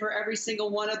reason for every single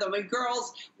one of them. And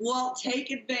girls, well, take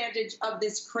advantage of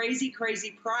this crazy, crazy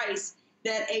price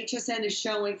that HSN is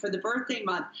showing for the birthday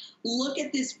month. Look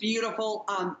at this beautiful,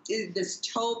 this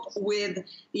taupe with,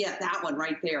 yeah, that one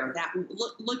right there. That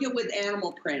look at with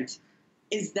animal print.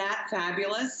 Is that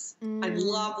fabulous? I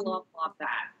love, love, love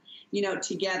that. You know,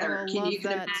 together. Oh, Can you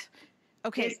that. imagine?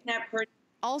 Okay. Isn't that pretty?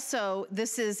 Also,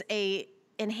 this is a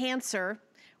enhancer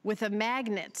with a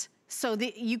magnet. So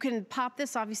you can pop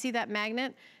this off. You see that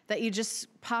magnet? That you just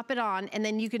pop it on, and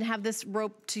then you can have this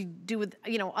rope to do with,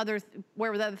 you know,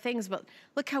 wear with other things, but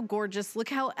look how gorgeous, look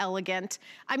how elegant.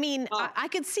 I mean, I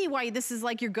could see why this is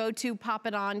like your go-to, pop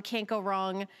it on, can't go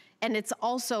wrong, and it's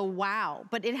also wow,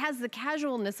 but it has the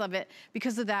casualness of it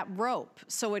because of that rope,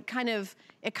 so it kind of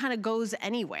goes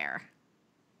anywhere.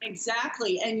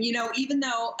 Exactly. And, you know, even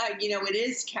though, you know, it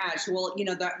is casual, you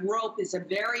know, that rope is a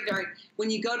very, very, when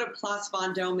you go to Place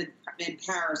Vendôme in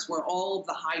Paris, where all of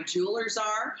the high jewelers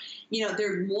are, you know,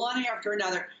 they're one after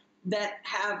another that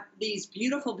have these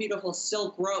beautiful, beautiful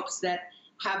silk ropes that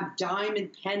have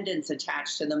diamond pendants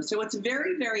attached to them. So it's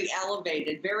very, very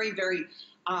elevated, very, very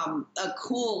a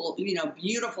cool, you know,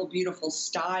 beautiful, beautiful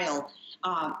style.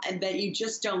 And that you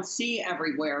just don't see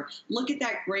everywhere. Look at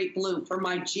that great blue. For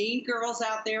my jean girls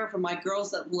out there, for my girls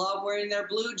that love wearing their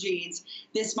blue jeans,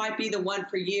 this might be the one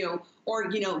for you.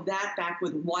 Or, you know, that back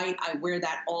with white. I wear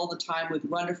that all the time with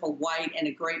wonderful white and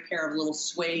a great pair of little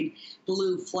suede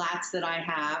blue flats that I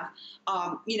have.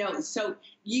 You know, so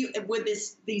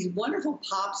with these wonderful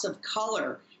pops of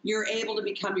color, you're able to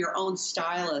become your own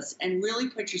stylist and really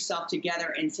put yourself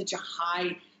together in such a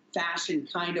high fashion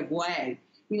kind of way.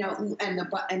 You know, and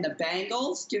the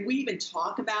bangles. Did we even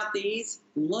talk about these?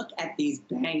 Look at these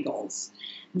bangles.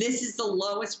 This is the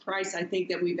lowest price I think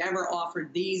that we've ever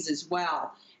offered these as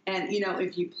well. And you know,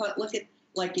 if you look at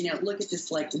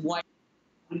this like white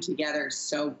together,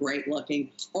 so great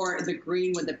looking, or the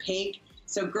green with the pink.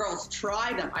 So girls,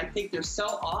 try them. I think they're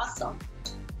so awesome.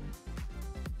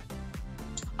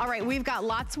 All right, we've got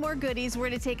lots more goodies. We're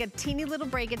gonna take a teeny little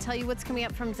break and tell you what's coming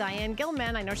up from Diane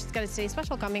Gilman. I know she's got a Today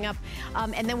Special coming up.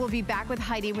 And then we'll be back with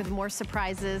Heidi with more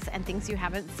surprises and things you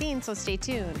haven't seen, so stay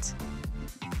tuned.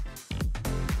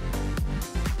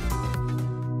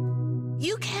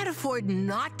 You can't afford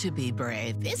not to be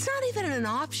brave. It's not even an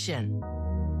option.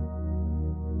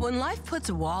 When life puts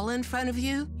a wall in front of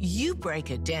you, you break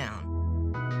it down.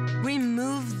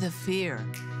 Remove the fear.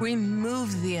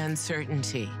 Remove the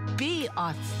uncertainty. Be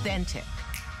authentic.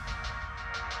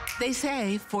 They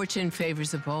say fortune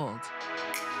favors the bold.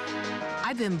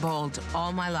 I've been bold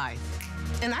all my life,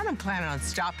 and I don't plan on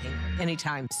stopping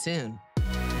anytime soon.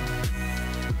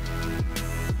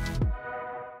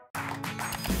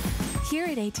 Here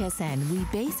at HSN, we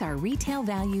base our retail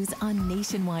values on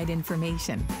nationwide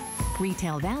information.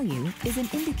 Retail value is an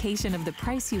indication of the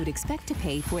price you would expect to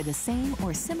pay for the same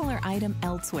or similar item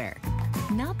elsewhere,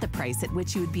 not the price at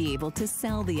which you would be able to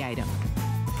sell the item.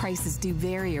 Prices do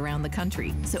vary around the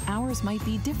country, so ours might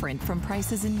be different from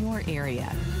prices in your area.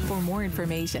 For more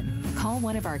information, call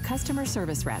one of our customer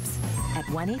service reps at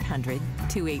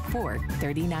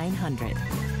 1-800-284-3900.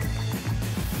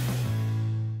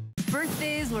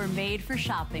 Birthdays were made for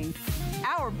shopping.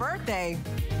 Our birthday,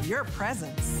 your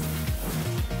presents.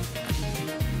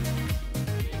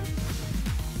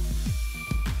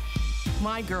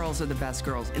 My girls are the best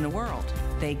girls in the world.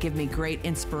 They give me great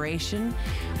inspiration.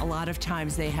 A lot of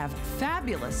times they have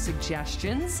fabulous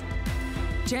suggestions.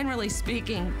 Generally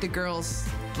speaking, the girls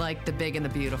like the big and the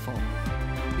beautiful.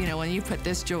 You know, when you put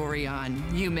this jewelry on,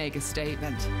 you make a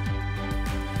statement.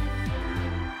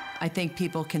 I think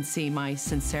people can see my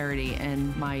sincerity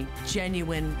and my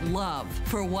genuine love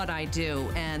for what I do,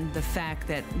 and the fact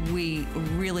that we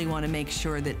really want to make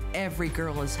sure that every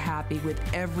girl is happy with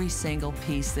every single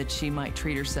piece that she might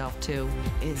treat herself to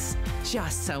is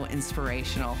just so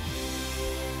inspirational.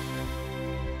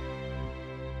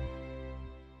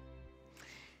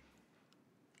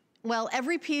 Well,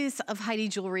 every piece of Heidi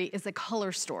jewelry is a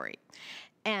color story.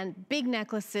 And big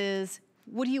necklaces,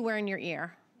 what do you wear in your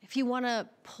ear? If you wanna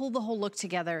pull the whole look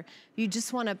together, you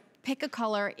just wanna pick a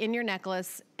color in your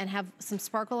necklace and have some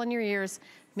sparkle on your ears,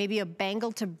 maybe a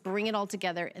bangle to bring it all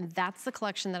together, and that's the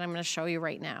collection that I'm gonna show you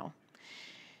right now.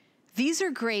 These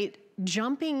are great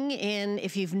jumping in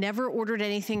if you've never ordered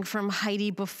anything from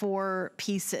Heidi before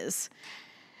pieces.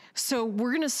 So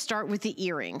we're gonna start with the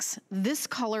earrings. This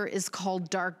color is called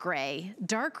dark gray.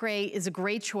 Dark gray is a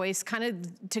great choice kind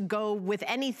of to go with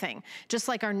anything, just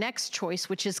like our next choice,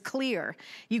 which is clear.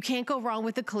 You can't go wrong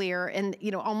with the clear, and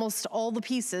you know, almost all the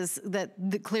pieces that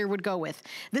the clear would go with.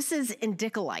 This is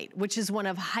indicolite, which is one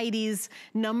of Heidi's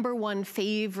 #1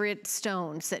 favorite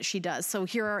stones that she does. So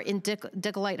here are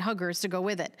indicolite huggers to go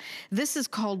with it. This is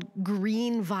called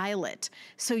green violet.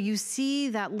 So you see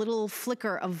that little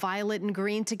flicker of violet and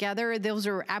green together. Those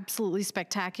are absolutely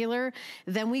spectacular.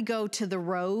 Then we go to the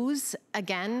rose.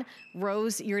 Again,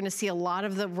 rose, you're gonna see a lot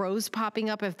of the rose popping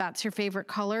up if that's your favorite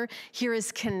color. Here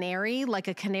is canary, like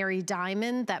a canary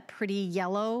diamond, that pretty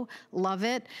yellow, love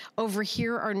it. Over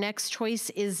here, our next choice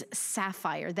is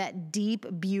sapphire, that deep,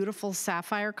 beautiful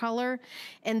sapphire color.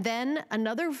 And then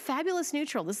another fabulous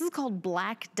neutral. This is called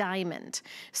black diamond.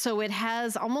 So it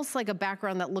has almost like a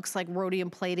background that looks like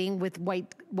rhodium plating with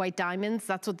white diamonds.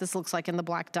 That's what this looks like in the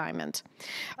black diamond.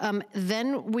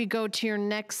 Then we go to your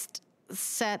next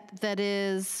set that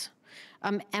is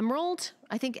emerald.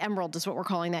 I think emerald is what we're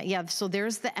calling that. Yeah, so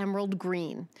there's the emerald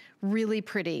green, really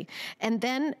pretty. And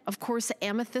then, of course,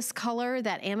 amethyst color.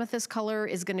 That amethyst color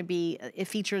is gonna be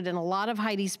featured in a lot of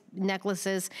Heidi's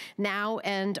necklaces now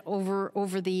and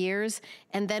over the years.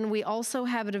 And then we also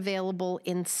have it available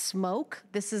in smoke.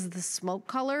 This is the smoke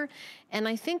color. And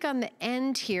I think on the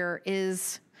end here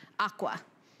is aqua.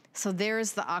 So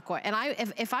there's the aqua. And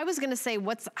if I was gonna say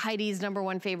what's Heidi's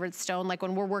 #1 favorite stone, like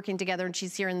when we're working together and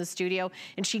she's here in the studio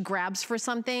and she grabs for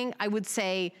something, I would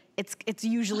say it's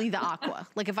usually the aqua.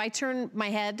 Like if I turn my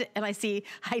head and I see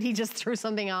Heidi just threw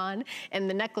something on and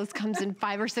the necklace comes in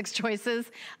 5 or 6 choices,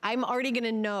 I'm already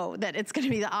gonna know that it's gonna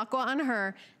be the aqua on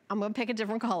her. I'm gonna pick a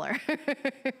different color.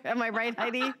 Am I right,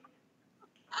 Heidi?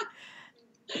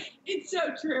 It's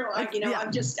so true.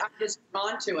 I'm just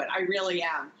drawn to it. I really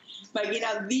am. But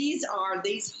these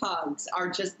hugs are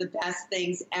just the best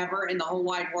things ever in the whole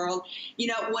wide world.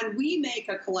 When we make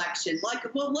a collection,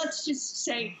 let's just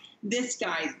say this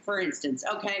guy, for instance,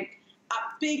 okay, a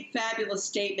big, fabulous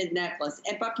statement necklace,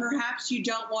 but perhaps you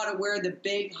don't want to wear the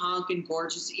big, honking,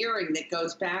 gorgeous earring that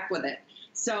goes back with it.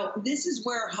 So this is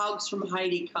where Hugs from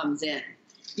Heidi comes in.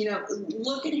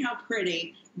 Look at how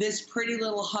pretty this pretty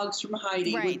little Hugs from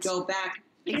Heidi would go back.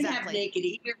 You can have naked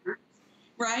ears,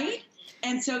 right?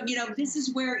 And so, this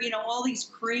is where, all these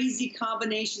crazy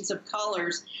combinations of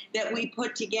colors that we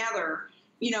put together,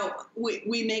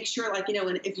 we make sure,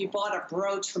 if you bought a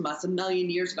brooch from us a million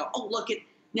years ago, oh, look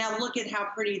at how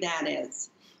pretty that is.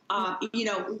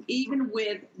 Even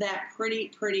with that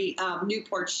pretty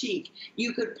Newport Chic,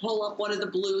 you could pull up one of the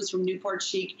blues from Newport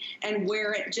Chic and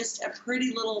wear it, just a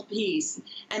pretty little piece.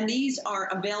 And these are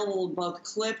available in both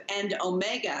Clip and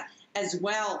Omega as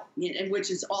well, which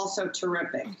is also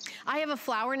terrific. I have a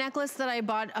flower necklace that I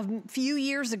bought a few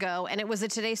years ago, and it was a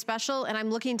Today Special, and I'm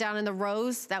looking down in the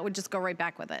rose, that would just go right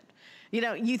back with it.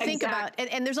 You think about,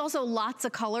 and there's also lots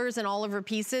of colors in all of her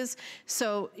pieces,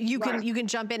 so you can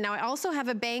jump in. Now, I also have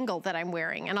a bangle that I'm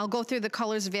wearing, and I'll go through the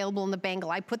colors available in the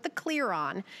bangle. I put the clear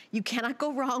on. You cannot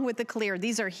go wrong with the clear.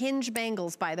 These are hinge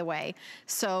bangles, by the way,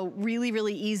 so really,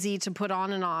 really easy to put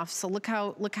on and off. So look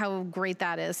how great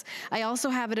that is. I also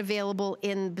have it available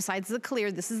in, besides the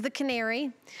clear, this is the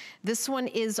canary. This one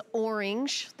is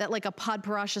orange, that like a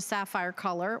Podparacha sapphire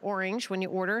color, orange when you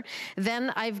order.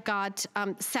 Then I've got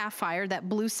sapphire, that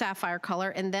blue sapphire color,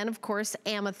 and then of course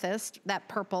amethyst, that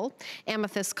purple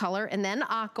amethyst color, and then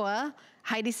aqua,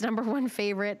 Heidi's #1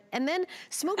 favorite, and then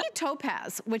smoky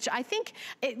topaz, which I think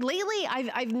lately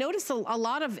I've noticed a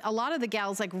lot of the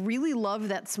gals really love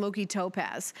that smoky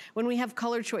topaz. When we have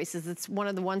color choices, it's one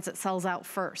of the ones that sells out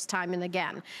first, time and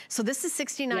again. So this is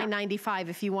 $69.95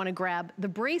 if you want to grab the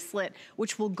bracelet,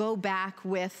 which will go back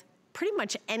with pretty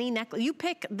much any necklace. You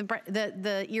pick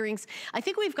the earrings. I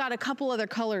think we've got a couple other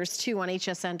colors too on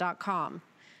hsn.com.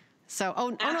 So, oh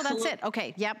no, that's it.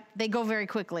 Okay, yep, they go very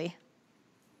quickly.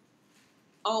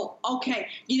 Oh, okay.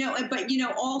 But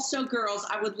also, girls,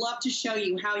 I would love to show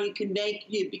you how you can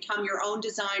become your own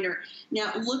designer.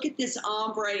 Now, look at this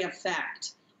ombre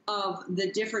effect of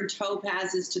the different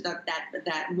topazes to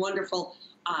that wonderful,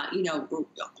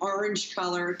 orange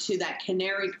color to that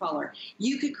canary color.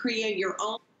 You could create your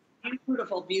own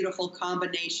beautiful, beautiful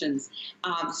combinations.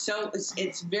 So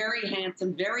it's very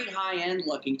handsome, very high-end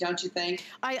looking, don't you think?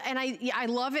 I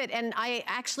love it, and I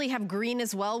actually have green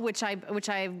as well, which I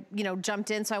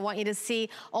jumped in. So I want you to see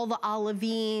all the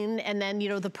olivine, and then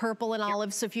the purple and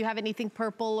olive. So if you have anything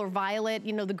purple or violet,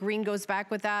 the green goes back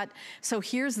with that. So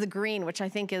here's the green, which I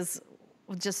think is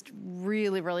just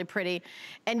really, really pretty.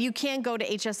 And you can go to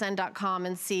hsn.com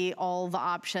and see all the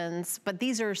options, but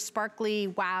these are sparkly,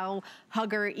 wow,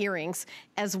 hugger earrings,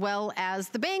 as well as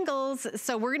the bangles.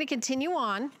 So we're gonna continue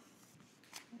on.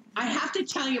 I have to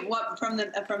tell you what, from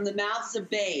the mouths of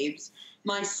babes,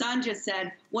 my son just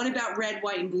said, what about red,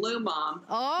 white, and blue, Mom?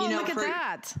 Oh, look at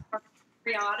that.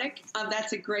 Patriotic,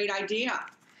 that's a great idea.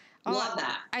 Love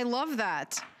that. I love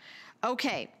that.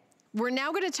 Okay. We're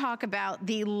now going to talk about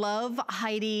the Love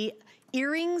Heidi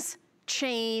earrings,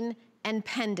 chain, and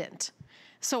pendant.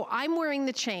 So I'm wearing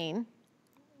the chain,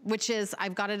 which is,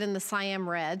 I've got it in the Siam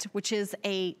red, which is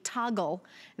a toggle,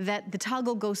 that the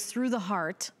toggle goes through the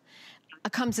heart.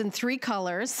 It comes in 3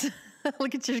 colors.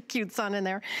 Look at your cute son in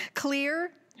there.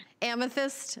 Clear,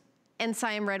 amethyst, and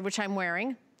Siam red, which I'm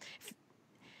wearing.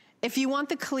 If you want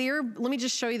the clear, let me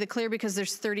just show you the clear because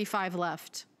there's 35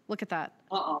 left. Look at that.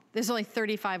 There's only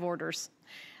 35 orders.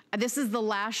 This is the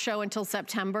last show until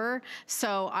September,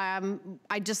 so I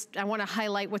want to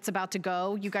highlight what's about to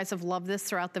go. You guys have loved this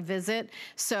throughout the visit.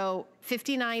 So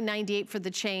 $59.98 for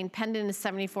the chain, pendant is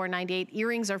 $74.98,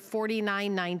 earrings are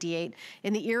 $49.98.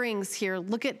 And the earrings here,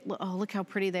 look how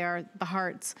pretty they are, the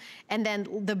hearts. And then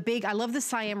the big, I love the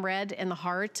Siam red and the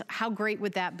heart. How great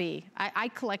would that be? I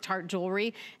collect heart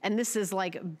jewelry, and this is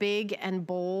like big and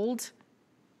bold.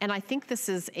 And I think this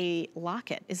is a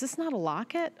locket. Is this not a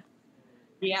locket?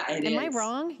 Yeah, it is. Am I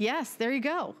wrong? Yes, there you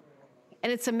go.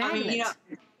 And it's a magnet. I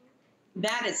mean,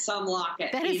 that is some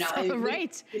locket. That is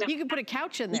right. You could put a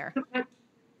couch in there.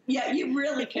 Yeah, you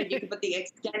really could. You could put the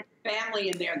extended family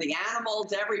in there, the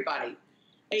animals, everybody.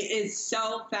 It is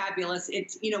so fabulous.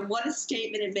 It's, what a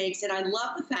statement it makes. And I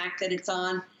love the fact that it's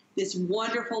on this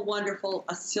wonderful, wonderful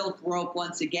silk rope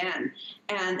once again.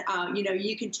 And,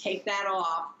 you can take that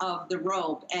off of the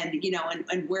rope and,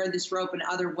 and wear this rope in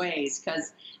other ways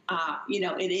because,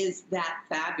 it is that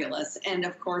fabulous. And,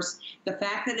 of course, the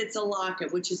fact that it's a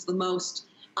locket, which is the most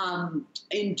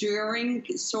enduring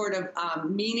sort of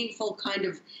meaningful kind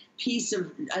of piece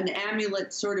of an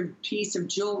amulet sort of piece of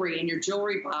jewelry in your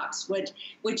jewelry box,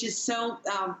 which is so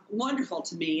wonderful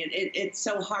to me. It's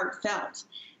so heartfelt,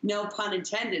 no pun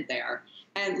intended there.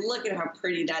 And look at how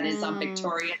pretty that is on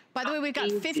Victoria. By the way, we've got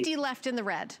 50 left in the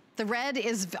red. The red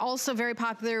is also very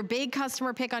popular. Big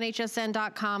customer pick on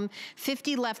hsn.com.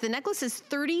 50 left. The necklace is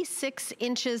 36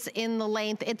 inches in the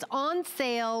length. It's on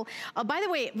sale. By the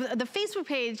way, the Facebook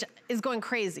page is going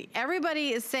crazy.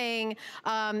 Everybody is saying,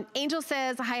 Angel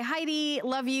says, hi Heidi,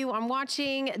 love you, I'm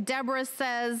watching. Deborah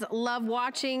says, love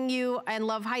watching you and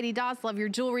love Heidi Daus, love your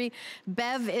jewelry.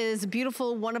 Bev is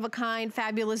beautiful, one of a kind,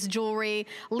 fabulous jewelry.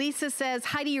 Lisa says,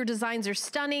 Heidi, your designs are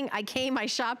stunning. I came, I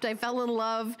shopped, I fell in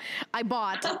love, I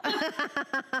bought.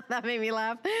 That made me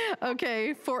laugh.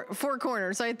 Okay, four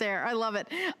corners right there. I love it.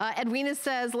 Edwina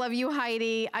says, love you,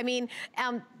 Heidi. I mean,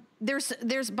 there's,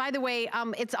 by the way,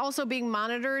 it's also being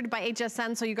monitored by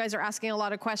HSN, so you guys are asking a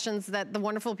lot of questions that the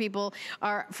wonderful people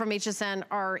from HSN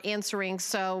are answering,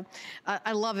 so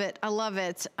I love it, I love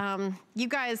it. You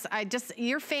guys,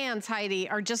 your fans, Heidi,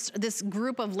 are just this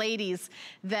group of ladies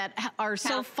that are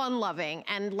so fun-loving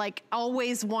and like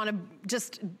always want to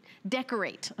just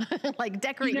decorate, like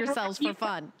decorate yourselves for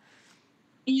fun.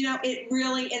 You know, it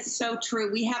really is so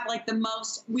true. We have like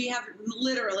we have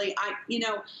literally,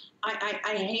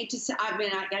 I hate to say, I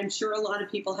mean, I'm sure a lot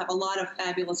of people have a lot of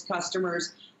fabulous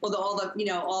customers with all of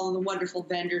the wonderful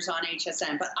vendors on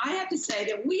HSN. But I have to say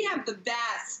that we have the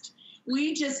best.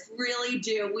 We just really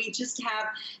do. We just have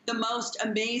the most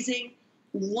amazing,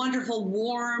 wonderful,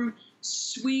 warm,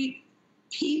 sweet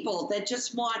people that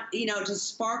just want, to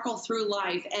sparkle through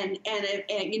life. And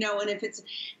if it's,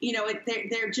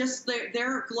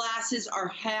 their glasses are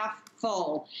half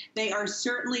full. They are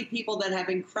certainly people that have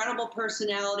incredible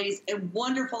personalities and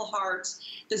wonderful hearts.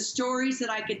 The stories that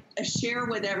I could share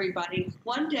with everybody.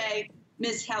 One day,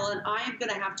 Miss Helen, I am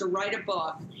going to have to write a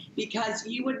book because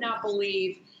you would not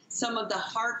believe some of the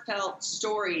heartfelt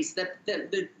stories, the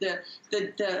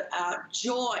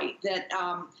joy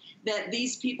that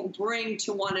these people bring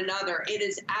to one another. It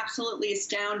is absolutely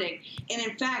astounding. And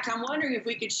in fact, I'm wondering if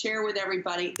we could share with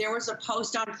everybody, there was a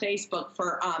post on Facebook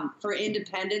for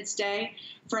Independence Day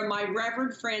from my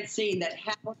Reverend Francine that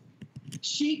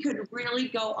she could really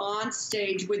go on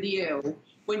stage with you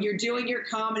when you're doing your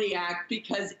comedy act,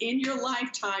 because in your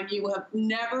lifetime, you have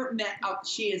never met,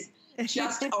 she is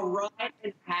just a ride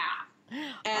and a half.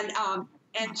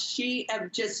 And she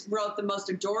just wrote the most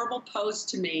adorable post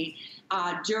to me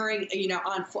during,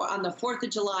 on the 4th of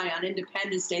July on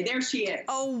Independence Day. There she is.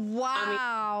 Oh,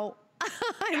 wow.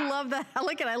 I love that.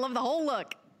 Look at it. I love the whole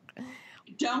look.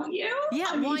 Don't you?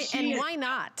 Yeah, why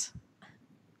not?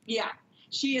 Yeah,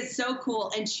 she is so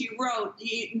cool. And she wrote,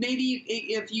 maybe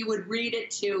if you would read it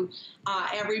to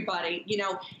everybody,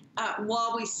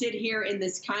 while we sit here in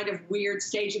this kind of weird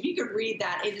stage, if you could read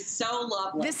that, it is so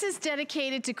lovely. This is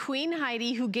dedicated to Queen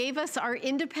Heidi, who gave us our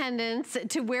independence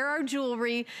to wear our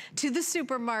jewelry to the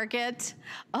supermarket,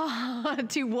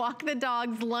 to walk the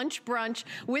dogs, lunch, brunch,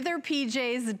 with her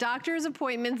PJs, doctor's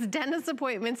appointments, dentist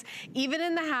appointments, even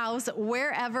in the house,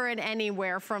 wherever and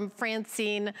anywhere, from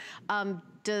Francine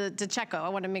DeCecco. I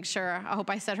want to make sure, I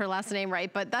hope I said her last name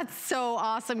right, but that's so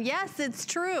awesome. Yes, it's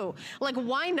true. Like,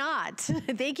 why not?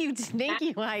 Thank you,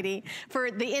 Heidi, for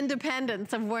the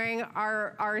independence of wearing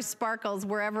our sparkles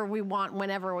wherever we want,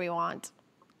 whenever we want.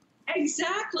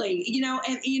 Exactly. And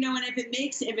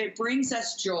if it brings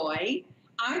us joy,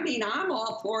 I mean, I'm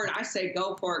all for it. I say,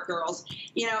 go for it, girls.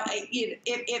 If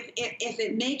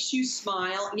it makes you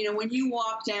smile, when you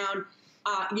walk down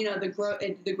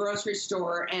the grocery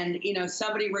store and,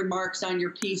 somebody remarks on your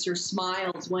piece or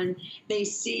smiles when they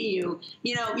see you,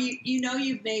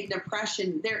 you've made an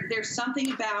impression. There's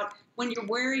something about when you're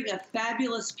wearing a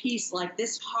fabulous piece like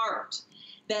this heart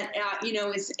that,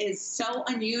 is so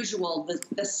unusual.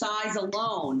 The size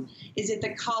alone. Is it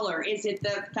the color? Is it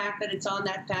the fact that it's on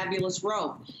that fabulous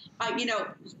rope?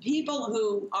 People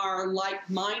who are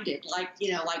like-minded,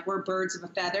 like we're birds of a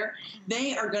feather,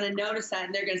 they are going to notice that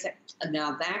and they're going to say,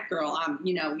 now that girl, when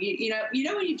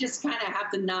you just kind of have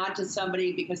to nod to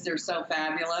somebody because they're so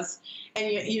fabulous and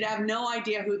you have no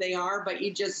idea who they are, but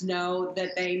you just know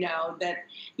that they know that,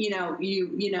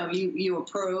 you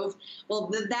approve.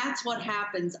 Well, that's what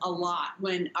happens a lot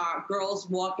when girls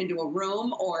walk into a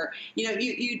room, or,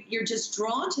 you're just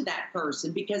drawn to that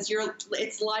person because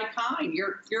it's like kind.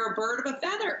 You're a bird of a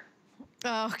feather.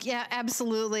 Oh, yeah,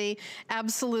 absolutely.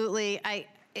 Absolutely.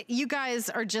 you guys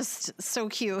are just so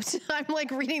cute. I'm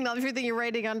like reading everything you're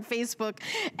writing on Facebook,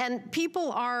 and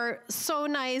people are so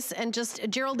nice. And just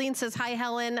Geraldine says, hi,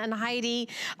 Helen and Heidi.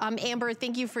 Amber,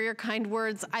 thank you for your kind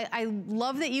words. I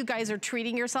love that you guys are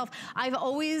treating yourself. I've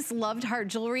always loved heart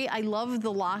jewelry. I love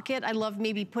the locket. I love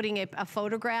maybe putting a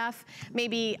photograph.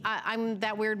 Maybe I'm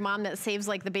that weird mom that saves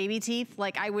like the baby teeth.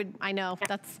 Like I know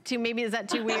that's too, maybe is that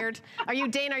too weird? Are you,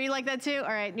 Dane, are you like that too? All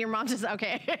right, your mom just,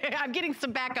 okay. I'm getting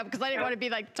some backup because I didn't want to be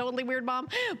like totally weird mom,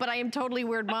 but I am totally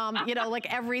weird mom. You know,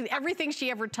 like everything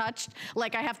she ever touched,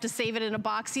 like I have to save it in a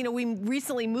box. You know, we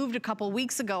recently moved a couple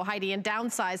weeks ago, Heidi, and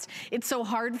downsized. It's so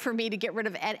hard for me to get rid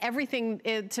of everything.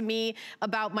 To me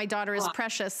about my daughter is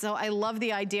precious. So I love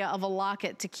the idea of a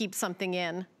locket to keep something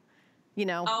in, you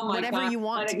know, whatever you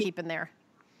want to keep in there.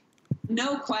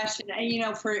 No question. And, you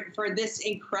know, for this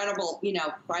incredible, you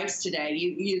know, price today,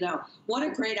 you know, what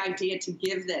a great idea to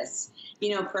give this.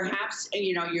 You know, perhaps,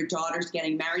 you know, your daughter's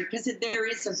getting married, because there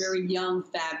is a very young,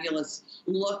 fabulous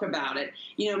look about it.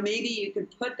 You know, maybe you could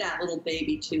put that little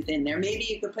baby tooth in there. Maybe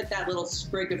you could put that little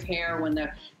sprig of hair when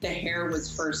the hair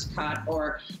was first cut,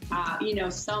 or, you know,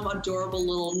 some adorable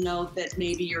little note that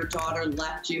maybe your daughter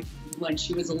left you when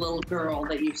she was a little girl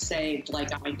that you've saved, like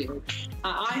I do.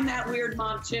 I'm that weird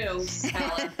mom too,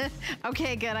 Helen.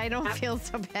 Okay, good. I don't feel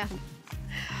so bad.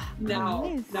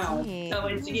 No. So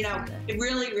it's, you know,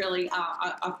 really, really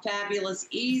a fabulous,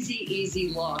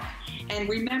 easy look. And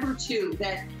remember too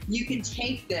that you can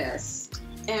take this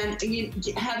and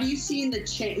have you seen the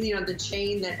chain? You know, the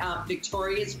chain that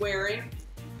Victoria's wearing.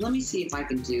 Let me see if I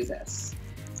can do this.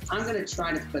 I'm going to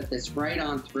try to put this right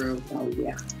on through. Oh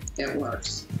yeah, it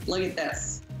works. Look at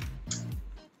this.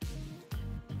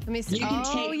 Let me see.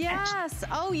 Oh yes.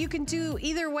 Oh, you can do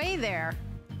either way there.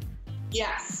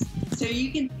 Yes. So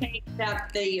you can take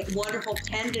the wonderful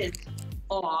pendant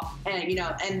off, and you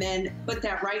know, and then put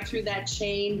that right through that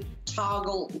chain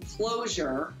toggle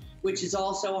closure, which is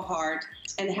also a heart,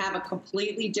 and have a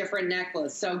completely different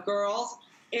necklace. So girls,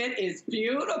 it is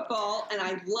beautiful, and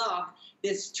I love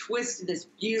this twist, this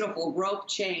beautiful rope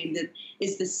chain that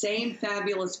is the same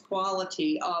fabulous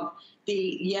quality of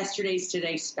the Yesterday's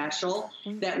Today special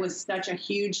that was such a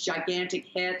huge, gigantic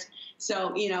hit.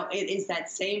 So, you know, it is that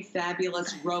same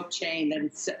fabulous rope chain that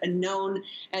is known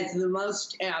as the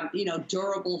most, you know,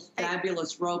 durable,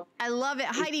 fabulous rope. I love it.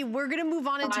 Heidi, we're going to move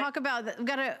on and talk about,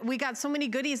 we got so many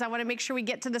goodies. I want to make sure we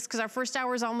get to this because our first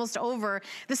hour is almost over.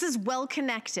 This is Well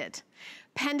Connected.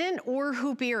 Pendant or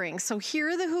hoop earrings. So here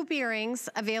are the hoop earrings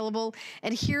available,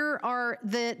 and here are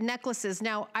the necklaces.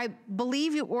 Now, I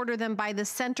believe you order them by the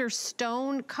center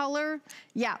stone color.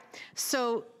 Yeah,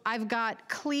 so I've got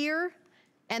clear,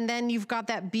 and then you've got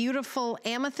that beautiful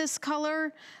amethyst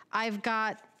color. I've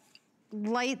got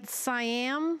light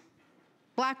cyan,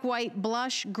 black, white,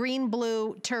 blush, green,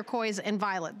 blue, turquoise, and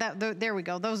violet. There we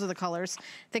go. Those are the colors.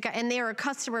 And they are a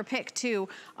customer pick too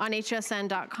on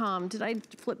hsn.com. Did I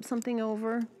flip something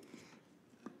over?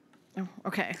 Oh,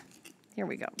 okay. Here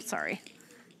we go. Sorry.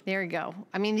 There you go.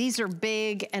 I mean, these are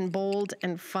big and bold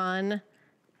and fun.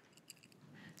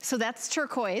 So that's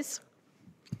turquoise.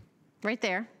 Right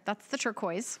there. That's the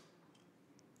turquoise.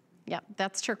 Yep,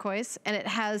 that's turquoise. And it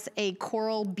has a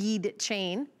coral bead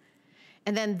chain.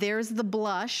 And then there's the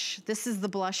blush. This is the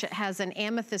blush. It has an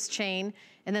amethyst chain,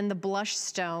 and then the blush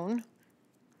stone.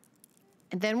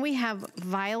 And then we have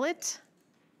violet.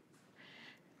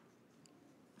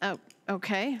 Oh,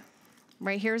 okay.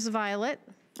 Right here's violet.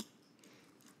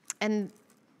 And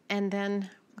then,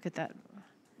 look at that.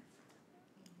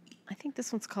 I think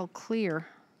this one's called clear.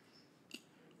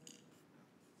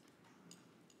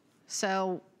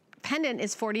 So, pendant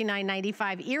is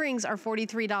 $49.95. Earrings are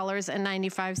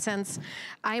 $43.95.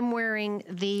 I'm wearing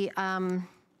the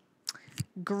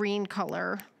green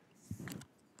color.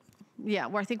 Yeah,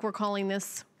 well, I think we're calling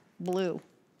this blue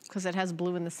because it has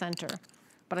blue in the center,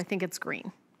 but I think it's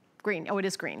green. Green, oh, it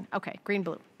is green. Okay, green,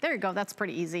 blue. There you go, that's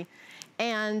pretty easy.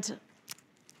 And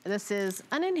this is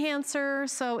an enhancer,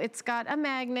 so it's got a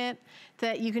magnet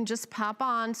that you can just pop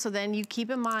on, so then you keep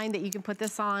in mind that you can put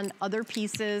this on other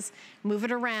pieces, move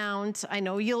it around. I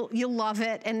know you'll love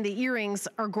it, and the earrings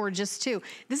are gorgeous too.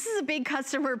 This is a big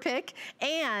customer pick,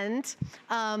 and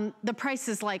the price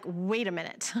is like, wait a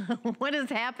minute, what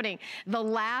is happening? The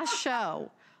last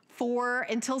show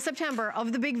until September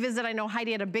of the big visit. I know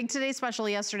Heidi had a big Today special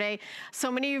yesterday. So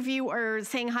many of you are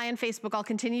saying hi on Facebook. I'll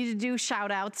continue to do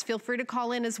shout outs. Feel free to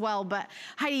call in as well. But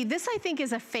Heidi, this I think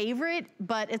is a favorite,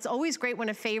 but it's always great when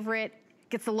a favorite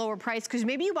gets the lower price because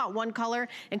maybe you bought one color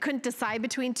and couldn't decide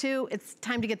between two. It's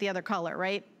time to get the other color,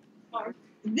 right?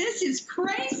 This is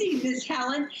crazy, Miss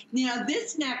Helen. You know,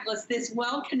 this necklace, this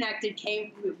Well-Connected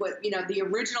came with, you know, the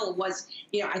original was,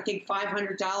 you know, I think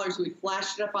 $500. We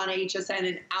flashed it up on HSN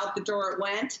and out the door it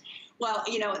went. Well,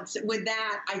 you know, with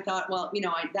that, I thought, well, you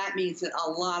know, that means that a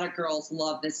lot of girls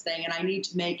love this thing, and I need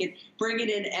to make it, bring it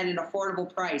in at an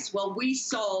affordable price. Well, we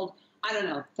sold, I don't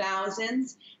know,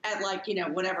 thousands at like, you know,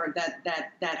 whatever,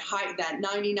 that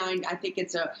 99, I think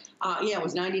it's a, yeah, it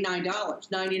was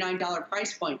 $99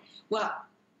 price point. Well,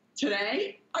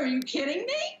 today, are you kidding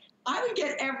me? I would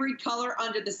get every color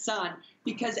under the sun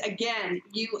because, again,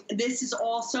 this is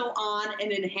also on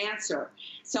an enhancer.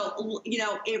 So, you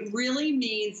know, it really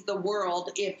means the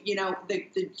world if, you know,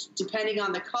 depending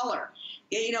on the color.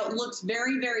 You know, it looks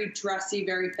very, very dressy,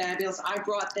 very fabulous. I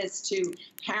brought this to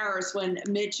Paris when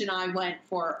Mitch and I went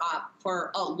for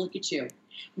oh, look at you,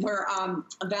 for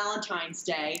Valentine's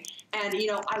Day. And, you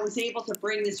know, I was able to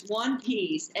bring this one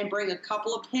piece and bring a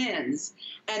couple of pins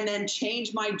and then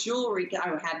change my jewelry. I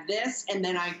had this, and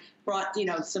then I brought, you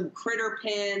know, some critter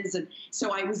pins. And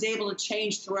so I was able to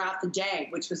change throughout the day,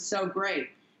 which was so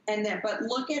great. And then, but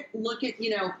look at, you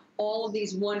know, all of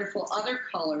these wonderful other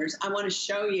colors. I want to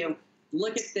show you,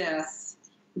 look at this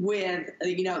with,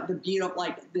 you know, the beautiful,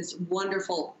 like this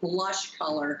wonderful blush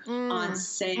color on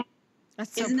sale.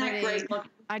 That's so Isn't pretty. that great? Look,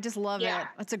 I just love it.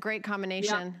 It's a great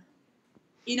combination. Yeah.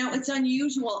 You know, it's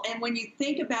unusual. And when you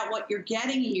think about what you're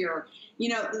getting here, you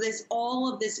know,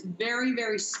 all of this very,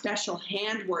 very special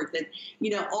handwork that,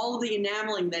 you know, all of the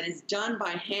enameling that is done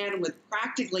by hand with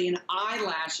practically an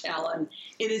eyelash, Ellen.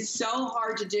 It is so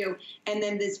hard to do. And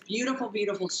then this beautiful,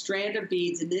 beautiful strand of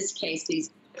beads, in this case,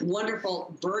 these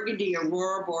wonderful burgundy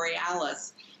aurora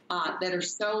borealis that are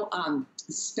so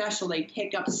special. They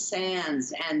pick up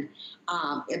sands and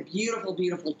beautiful,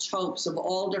 beautiful taupes of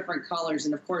all different colors,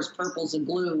 and of course purples and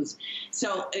blues.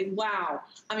 So wow,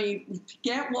 I mean,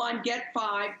 get one, get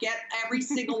five, get every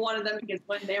single one of them, because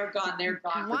when they're gone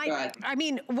for good. I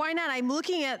mean, why not? I'm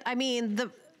looking at, I mean, the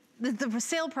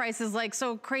sale price is like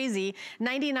so crazy,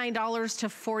 $99 to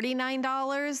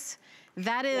 $49.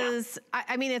 That is, yeah.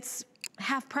 I mean, it's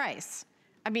half price.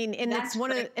 I mean, and it's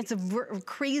it's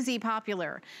crazy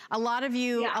popular. A lot of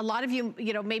you,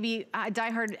 you know, maybe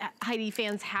diehard Heidi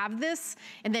fans have this,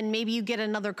 and then maybe you get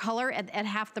another color at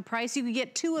half the price. You could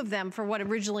get two of them for what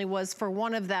originally was for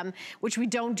one of them, which we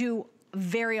don't do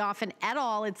very often at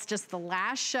all. It's just the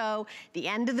last show, the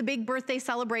end of the big birthday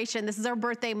celebration. This is our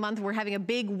birthday month. We're having a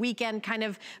big weekend kind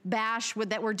of bash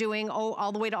that we're doing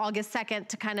all the way to August 2nd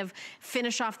to kind of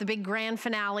finish off the big grand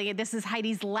finale. This is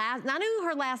Heidi's last, not only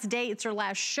her last day, it's her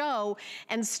last show.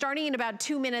 And starting in about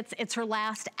 2 minutes, it's her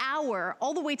last hour,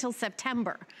 all the way till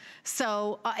September.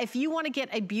 So if you want to get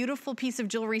a beautiful piece of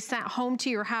jewelry sent home to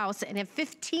your house and have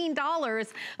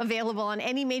 $15 available on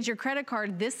any major credit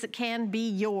card, this can be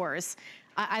yours.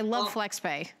 I love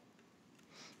FlexPay.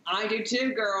 I do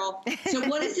too, girl. So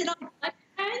what is it on FlexPay?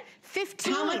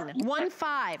 15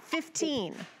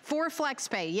 for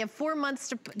FlexPay. You have 4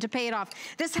 months to pay it off.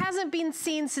 This hasn't been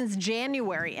seen since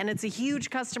January, and it's a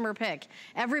huge customer pick.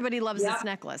 Everybody loves this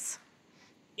necklace.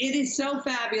 It is so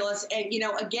fabulous. And, you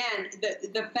know, again,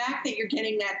 the fact that you're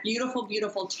getting that beautiful,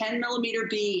 beautiful 10mm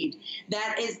bead,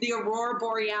 that is the Aurora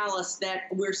Borealis that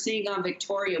we're seeing on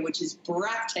Victoria, which is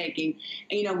breathtaking,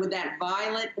 you know, with that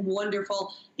violet,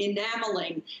 wonderful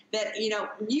enameling that, you know,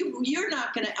 you're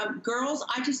not going to, girls,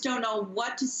 I just don't know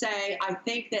what to say. I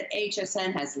think that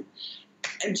HSN has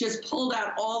just pulled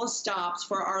out all the stops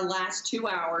for our last 2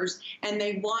 hours, and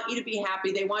they want you to be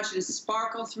happy. They want you to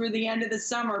sparkle through the end of the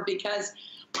summer, because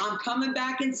I'm coming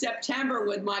back in September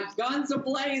with my guns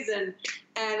a-blazing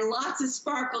and lots of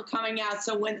sparkle coming out.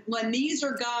 So when these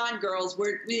are gone, girls,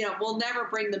 we'll never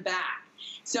bring them back.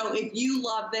 So if you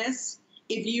love this,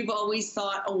 if you've always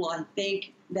thought, oh, well, I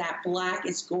think that black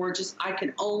is gorgeous, I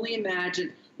can only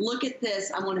imagine. Look at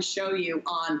this. I want to show you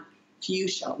on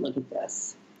fuchsia. Look at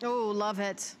this. Oh, love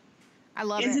it. I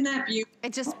love it. Isn't that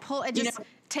beautiful? It just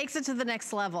takes it to the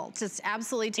next level. Just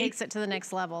absolutely takes it to the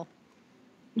next level.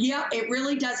 Yeah, it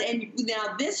really does. And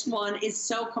now this one is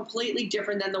so completely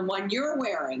different than the one you're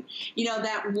wearing. You know,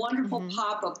 that wonderful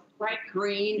pop of bright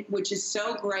green, which is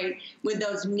so great, with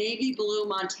those navy blue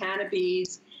Montana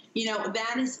beads. You know,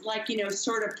 that is like, you know,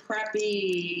 sort of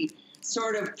preppy,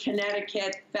 sort of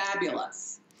Connecticut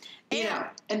fabulous. You know,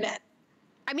 and that.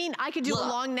 I mean, I could do a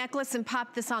long necklace and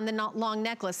pop this on the long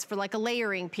necklace for like a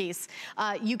layering piece.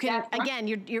 You can, again,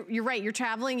 you're right, you're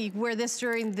traveling, you wear this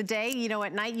during the day, you know,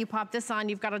 at night you pop this on,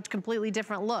 you've got a completely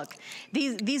different look.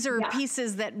 These are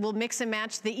pieces that will mix and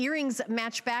match. The earrings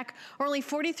match back are only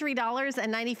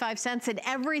 $43.95, and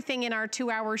everything in our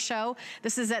 2-hour show,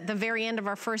 this is at the very end of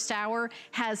our first hour,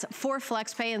 has 4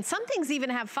 flex pay, and some things even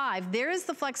have 5. There is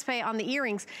the flex pay on the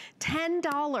earrings,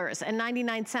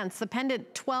 $10.99. The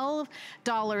pendant,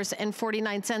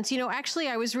 $12.49. You know, actually,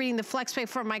 I was reading the flex pay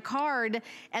for my card,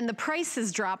 and the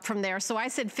prices dropped from there. So I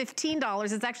said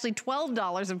 $15. It's actually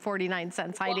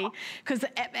 $12.49, Heidi, because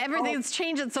everything's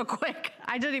changing so quick.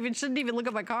 I shouldn't even look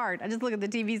at my card. I just look at the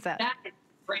TV set. That is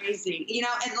crazy. You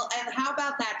know, and how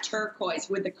about that turquoise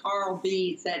with the coral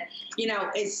beads that, you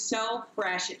know, is so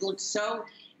fresh. It looks so,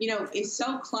 you know, is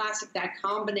so classic, that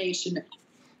combination.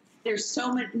 There's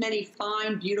so many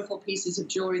fine, beautiful pieces of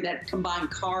jewelry that combine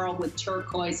coral with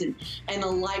turquoise and the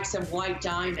likes of white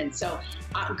diamond. So,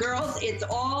 girls, it's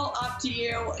all up to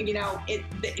you. You know,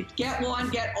 get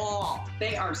one, get all.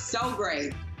 They are so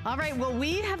great. All right, well,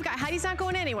 we have got, Heidi's not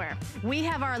going anywhere. We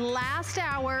have our last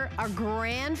hour, our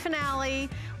grand finale.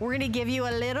 We're gonna give you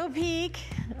a little peek.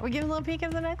 Are we giving a little peek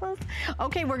of the necklace?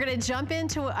 Okay, we're gonna jump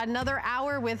into another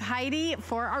hour with Heidi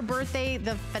for our birthday,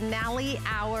 the finale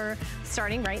hour,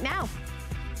 starting right now.